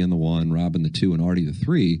 Howard being the 1, Robin the 2, and Artie the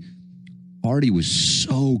 3, Artie was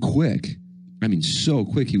so quick. So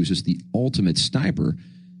quick. He was just the ultimate sniper.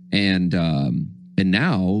 And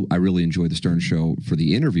now I really enjoy the Stern Show for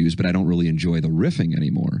the interviews, but I don't really enjoy the riffing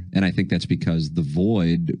anymore. And I think that's because the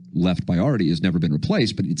void left by Artie has never been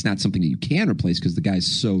replaced, but it's not something that you can replace because the guy's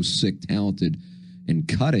so sick, talented, and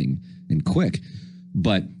cutting and quick.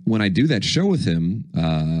 But when I do that show with him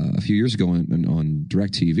a few years ago on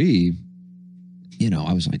DirecTV,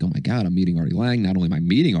 I was like, oh, my God, I'm meeting Artie Lang. Not only am I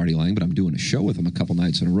meeting Artie Lang, but I'm doing a show with him a couple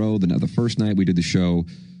nights in a row. The first night we did the show,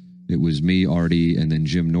 it was me, Artie, and then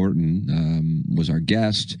Jim Norton was our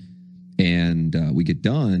guest. And we get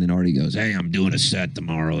done, and Artie goes, hey, I'm doing a set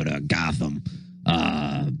tomorrow at Gotham.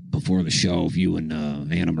 Before the show, if you and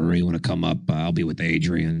Anna Marie want to come up, I'll be with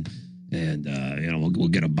Adrian. And, we'll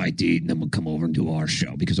get a bite to eat, and then we'll come over and do our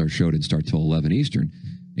show, because our show didn't start till 11 Eastern.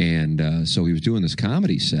 And so he was doing this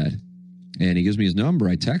comedy set, and he gives me his number.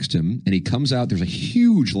 I text him, and he comes out. There's a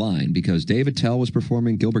huge line, because Dave Attell was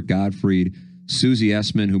performing, Gilbert Gottfried, Susie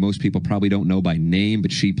Essman, who most people probably don't know by name,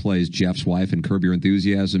 but she plays Jeff's wife in Curb Your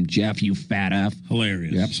Enthusiasm. Jeff, you fat F.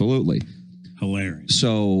 Hilarious. Yeah, absolutely. Hilarious.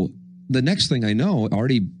 So the next thing I know,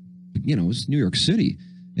 Artie, it's New York City.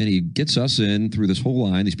 And he gets us in through this whole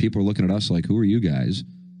line. These people are looking at us like, who are you guys?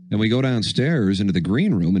 And we go downstairs into the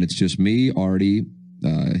green room, and it's just me, Artie,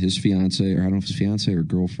 his fiance, or I don't know if it's fiance or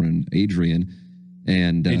girlfriend, Adrian.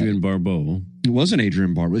 And Adrian Barbeau. It wasn't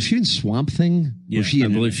Adrian Barbeau. Was she in Swamp Thing? Yeah, I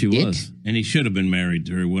believe she was. And he should have been married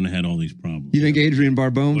to her. He wouldn't have had all these problems. You think Adrian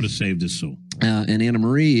Barbeau? Would have saved his soul. And Anna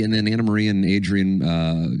Marie. And then Anna Marie and Adrian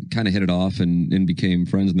kind of hit it off and became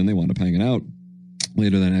friends, and then they wound up hanging out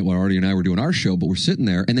later that night while Artie and I were doing our show, but we're sitting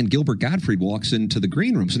there, and then Gilbert Gottfried walks into the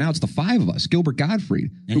green room. So now it's the 5 of us. Gilbert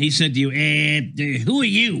Gottfried. And he said to you, who are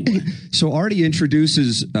you? So Artie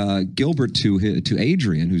introduces Gilbert to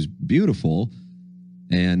Adrian, who's beautiful.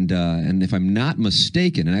 And if I'm not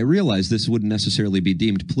mistaken, and I realize this wouldn't necessarily be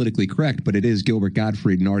deemed politically correct, but it is Gilbert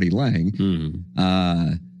Gottfried and Artie Lang.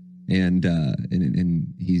 Mm-hmm.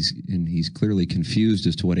 And he's clearly confused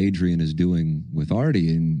as to what Adrian is doing with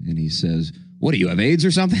Artie, and he says, what, do you have AIDS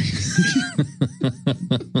or something?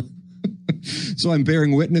 So I'm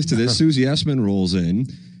bearing witness to this. Susie Essman rolls in,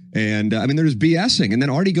 and there's BSing, and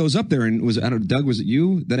then Artie goes up there, and I don't know, Doug, was it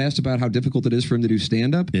you that asked about how difficult it is for him to do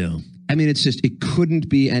stand-up? Yeah. It's just, it couldn't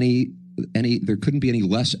be there couldn't be any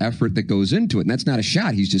less effort that goes into it, and that's not a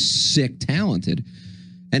shot. He's just sick talented,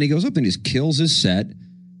 and he goes up and just kills his set.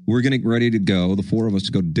 We're getting ready to go, the 4 of us,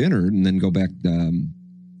 to go to dinner and then go back. The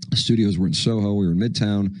studios were in Soho. We were in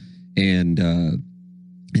Midtown. And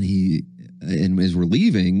as we're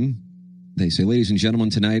leaving, they say, ladies and gentlemen,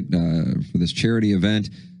 tonight for this charity event,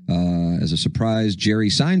 as a surprise, Jerry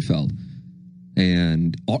Seinfeld.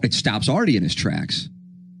 And it stops Artie in his tracks.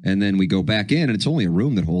 And then we go back in, and it's only a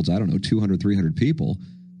room that holds, 200, 300 people.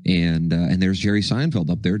 And there's Jerry Seinfeld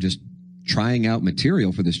up there just trying out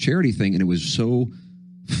material for this charity thing. And it was so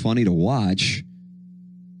funny to watch,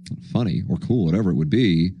 funny or cool, whatever it would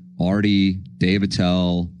be. Artie, Dave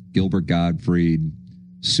Attell, Gilbert Gottfried,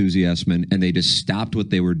 Susie Essman, and they just stopped what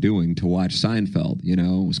they were doing to watch Seinfeld. It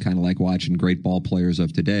was kind of like watching great ball players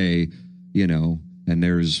of today, and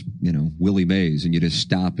there's, Willie Mays, and you just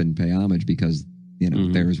stop and pay homage because,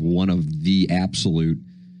 there's one of the absolute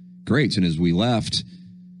greats. And as we left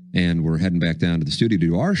and we're heading back down to the studio to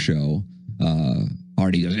do our show,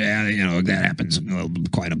 Artie goes, yeah, that happens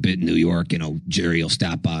quite a bit in New York. Jerry will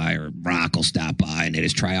stop by or Rock will stop by and they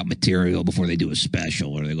just try out material before they do a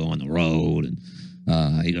special or they go on the road. And,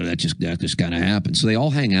 that just kind of happens. So they all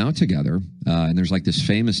hang out together. And there's like this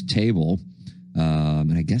famous table.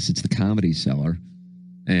 And I guess it's the Comedy Cellar.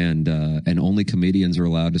 And only comedians are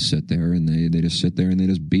allowed to sit there and they just sit there and they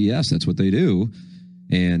just BS. That's what they do.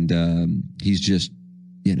 And he's just,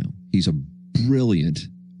 he's a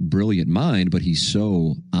brilliant mind, but he's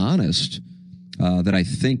so honest that I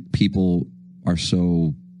think people are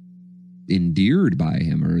so endeared by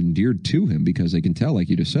him or endeared to him because they can tell, like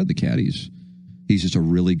you just said, the cat, he's just a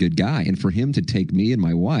really good guy. And for him to take me and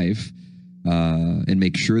my wife and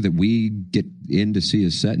make sure that we get in to see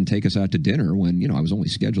his set and take us out to dinner when, I was only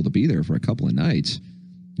scheduled to be there for a couple of nights.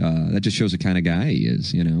 That just shows the kind of guy he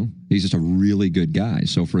is, He's just a really good guy.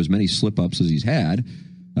 So for as many slip-ups as he's had,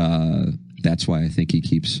 that's why I think he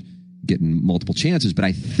keeps getting multiple chances. But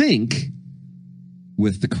I think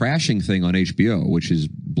with the Crashing thing on HBO, which is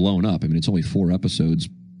blown up, it's only 4 episodes,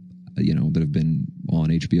 that have been on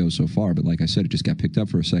HBO so far. But like I said, it just got picked up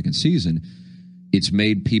for a second season. It's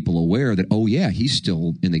made people aware that, oh, yeah, he's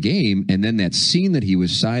still in the game. And then that scene that he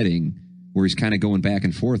was citing where he's kind of going back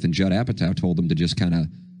and forth and Judd Apatow told him to just kind of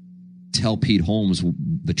tell Pete Holmes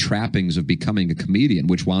the trappings of becoming a comedian,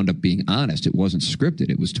 which wound up being honest. It wasn't scripted.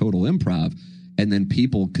 It was total improv. And then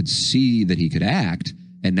people could see that he could act,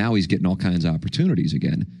 and now he's getting all kinds of opportunities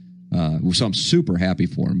again. So I'm super happy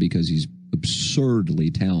for him because he's absurdly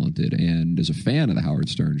talented. And as a fan of the Howard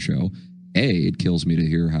Stern show, A, it kills me to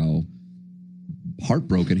hear how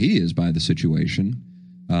heartbroken he is by the situation.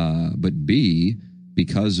 But B,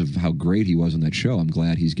 because of how great he was on that show, I'm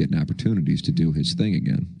glad he's getting opportunities to do his thing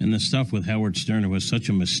again. And the stuff with Howard Stern, there was such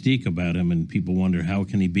a mystique about him, and people wonder how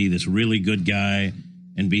can he be this really good guy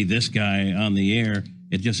and be this guy on the air.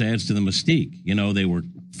 It just adds to the mystique. They were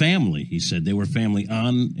family, he said. They were family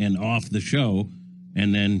on and off the show,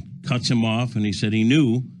 and then cuts him off, and he said he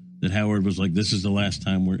knew that Howard was like, this is the last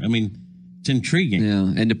time it's intriguing.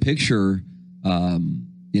 Yeah, and to picture...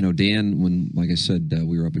 Dan, when, like I said,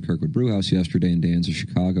 we were up at Kirkwood Brewhouse yesterday, and Dan's a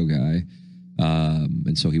Chicago guy,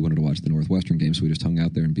 and so he wanted to watch the Northwestern game, so we just hung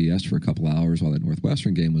out there and BS'd for a couple hours while that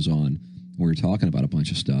Northwestern game was on. We were talking about a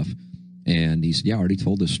bunch of stuff, and he said, yeah, I already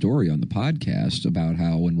told this story on the podcast about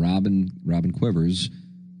how when Robin Quivers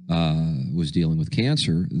was dealing with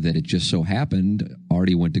cancer, that it just so happened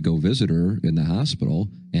Artie went to go visit her in the hospital,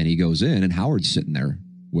 and he goes in, and Howard's sitting there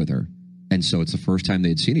with her. And so it's the first time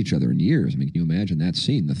they'd seen each other in years. Can you imagine that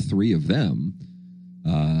scene? The 3 of them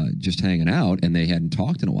just hanging out, and they hadn't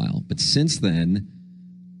talked in a while. But since then,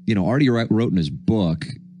 Artie wrote in his book,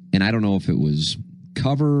 and I don't know if it was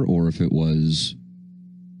cover or if it was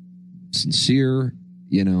sincere.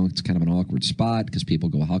 It's kind of an awkward spot because people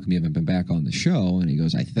go, how come you haven't been back on the show? And he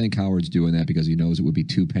goes, I think Howard's doing that because he knows it would be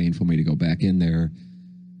too painful for me to go back in there.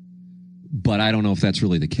 But I don't know if that's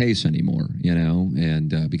really the case anymore,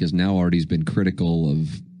 and because now Artie's been critical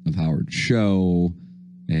of Howard's show,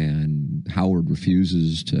 and Howard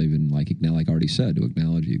refuses to even, like Artie said, to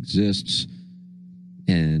acknowledge he exists.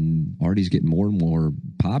 And Artie's getting more and more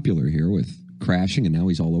popular here with Crashing, and now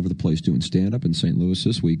he's all over the place doing stand-up in St. Louis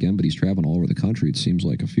this weekend, but he's traveling all over the country. It seems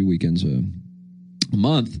like a few weekends a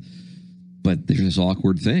month. But there's this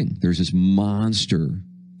awkward thing. There's this monster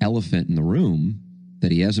elephant in the room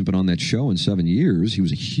that he hasn't been on that show in 7 years. He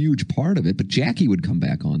was a huge part of it, but Jackie would come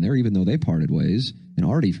back on there, even though they parted ways. And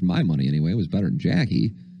Artie, for my money anyway, was better than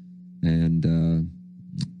Jackie. And,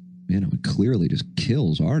 it clearly just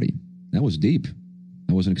kills Artie. That was deep.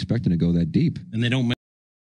 I wasn't expecting to go that deep. And they don't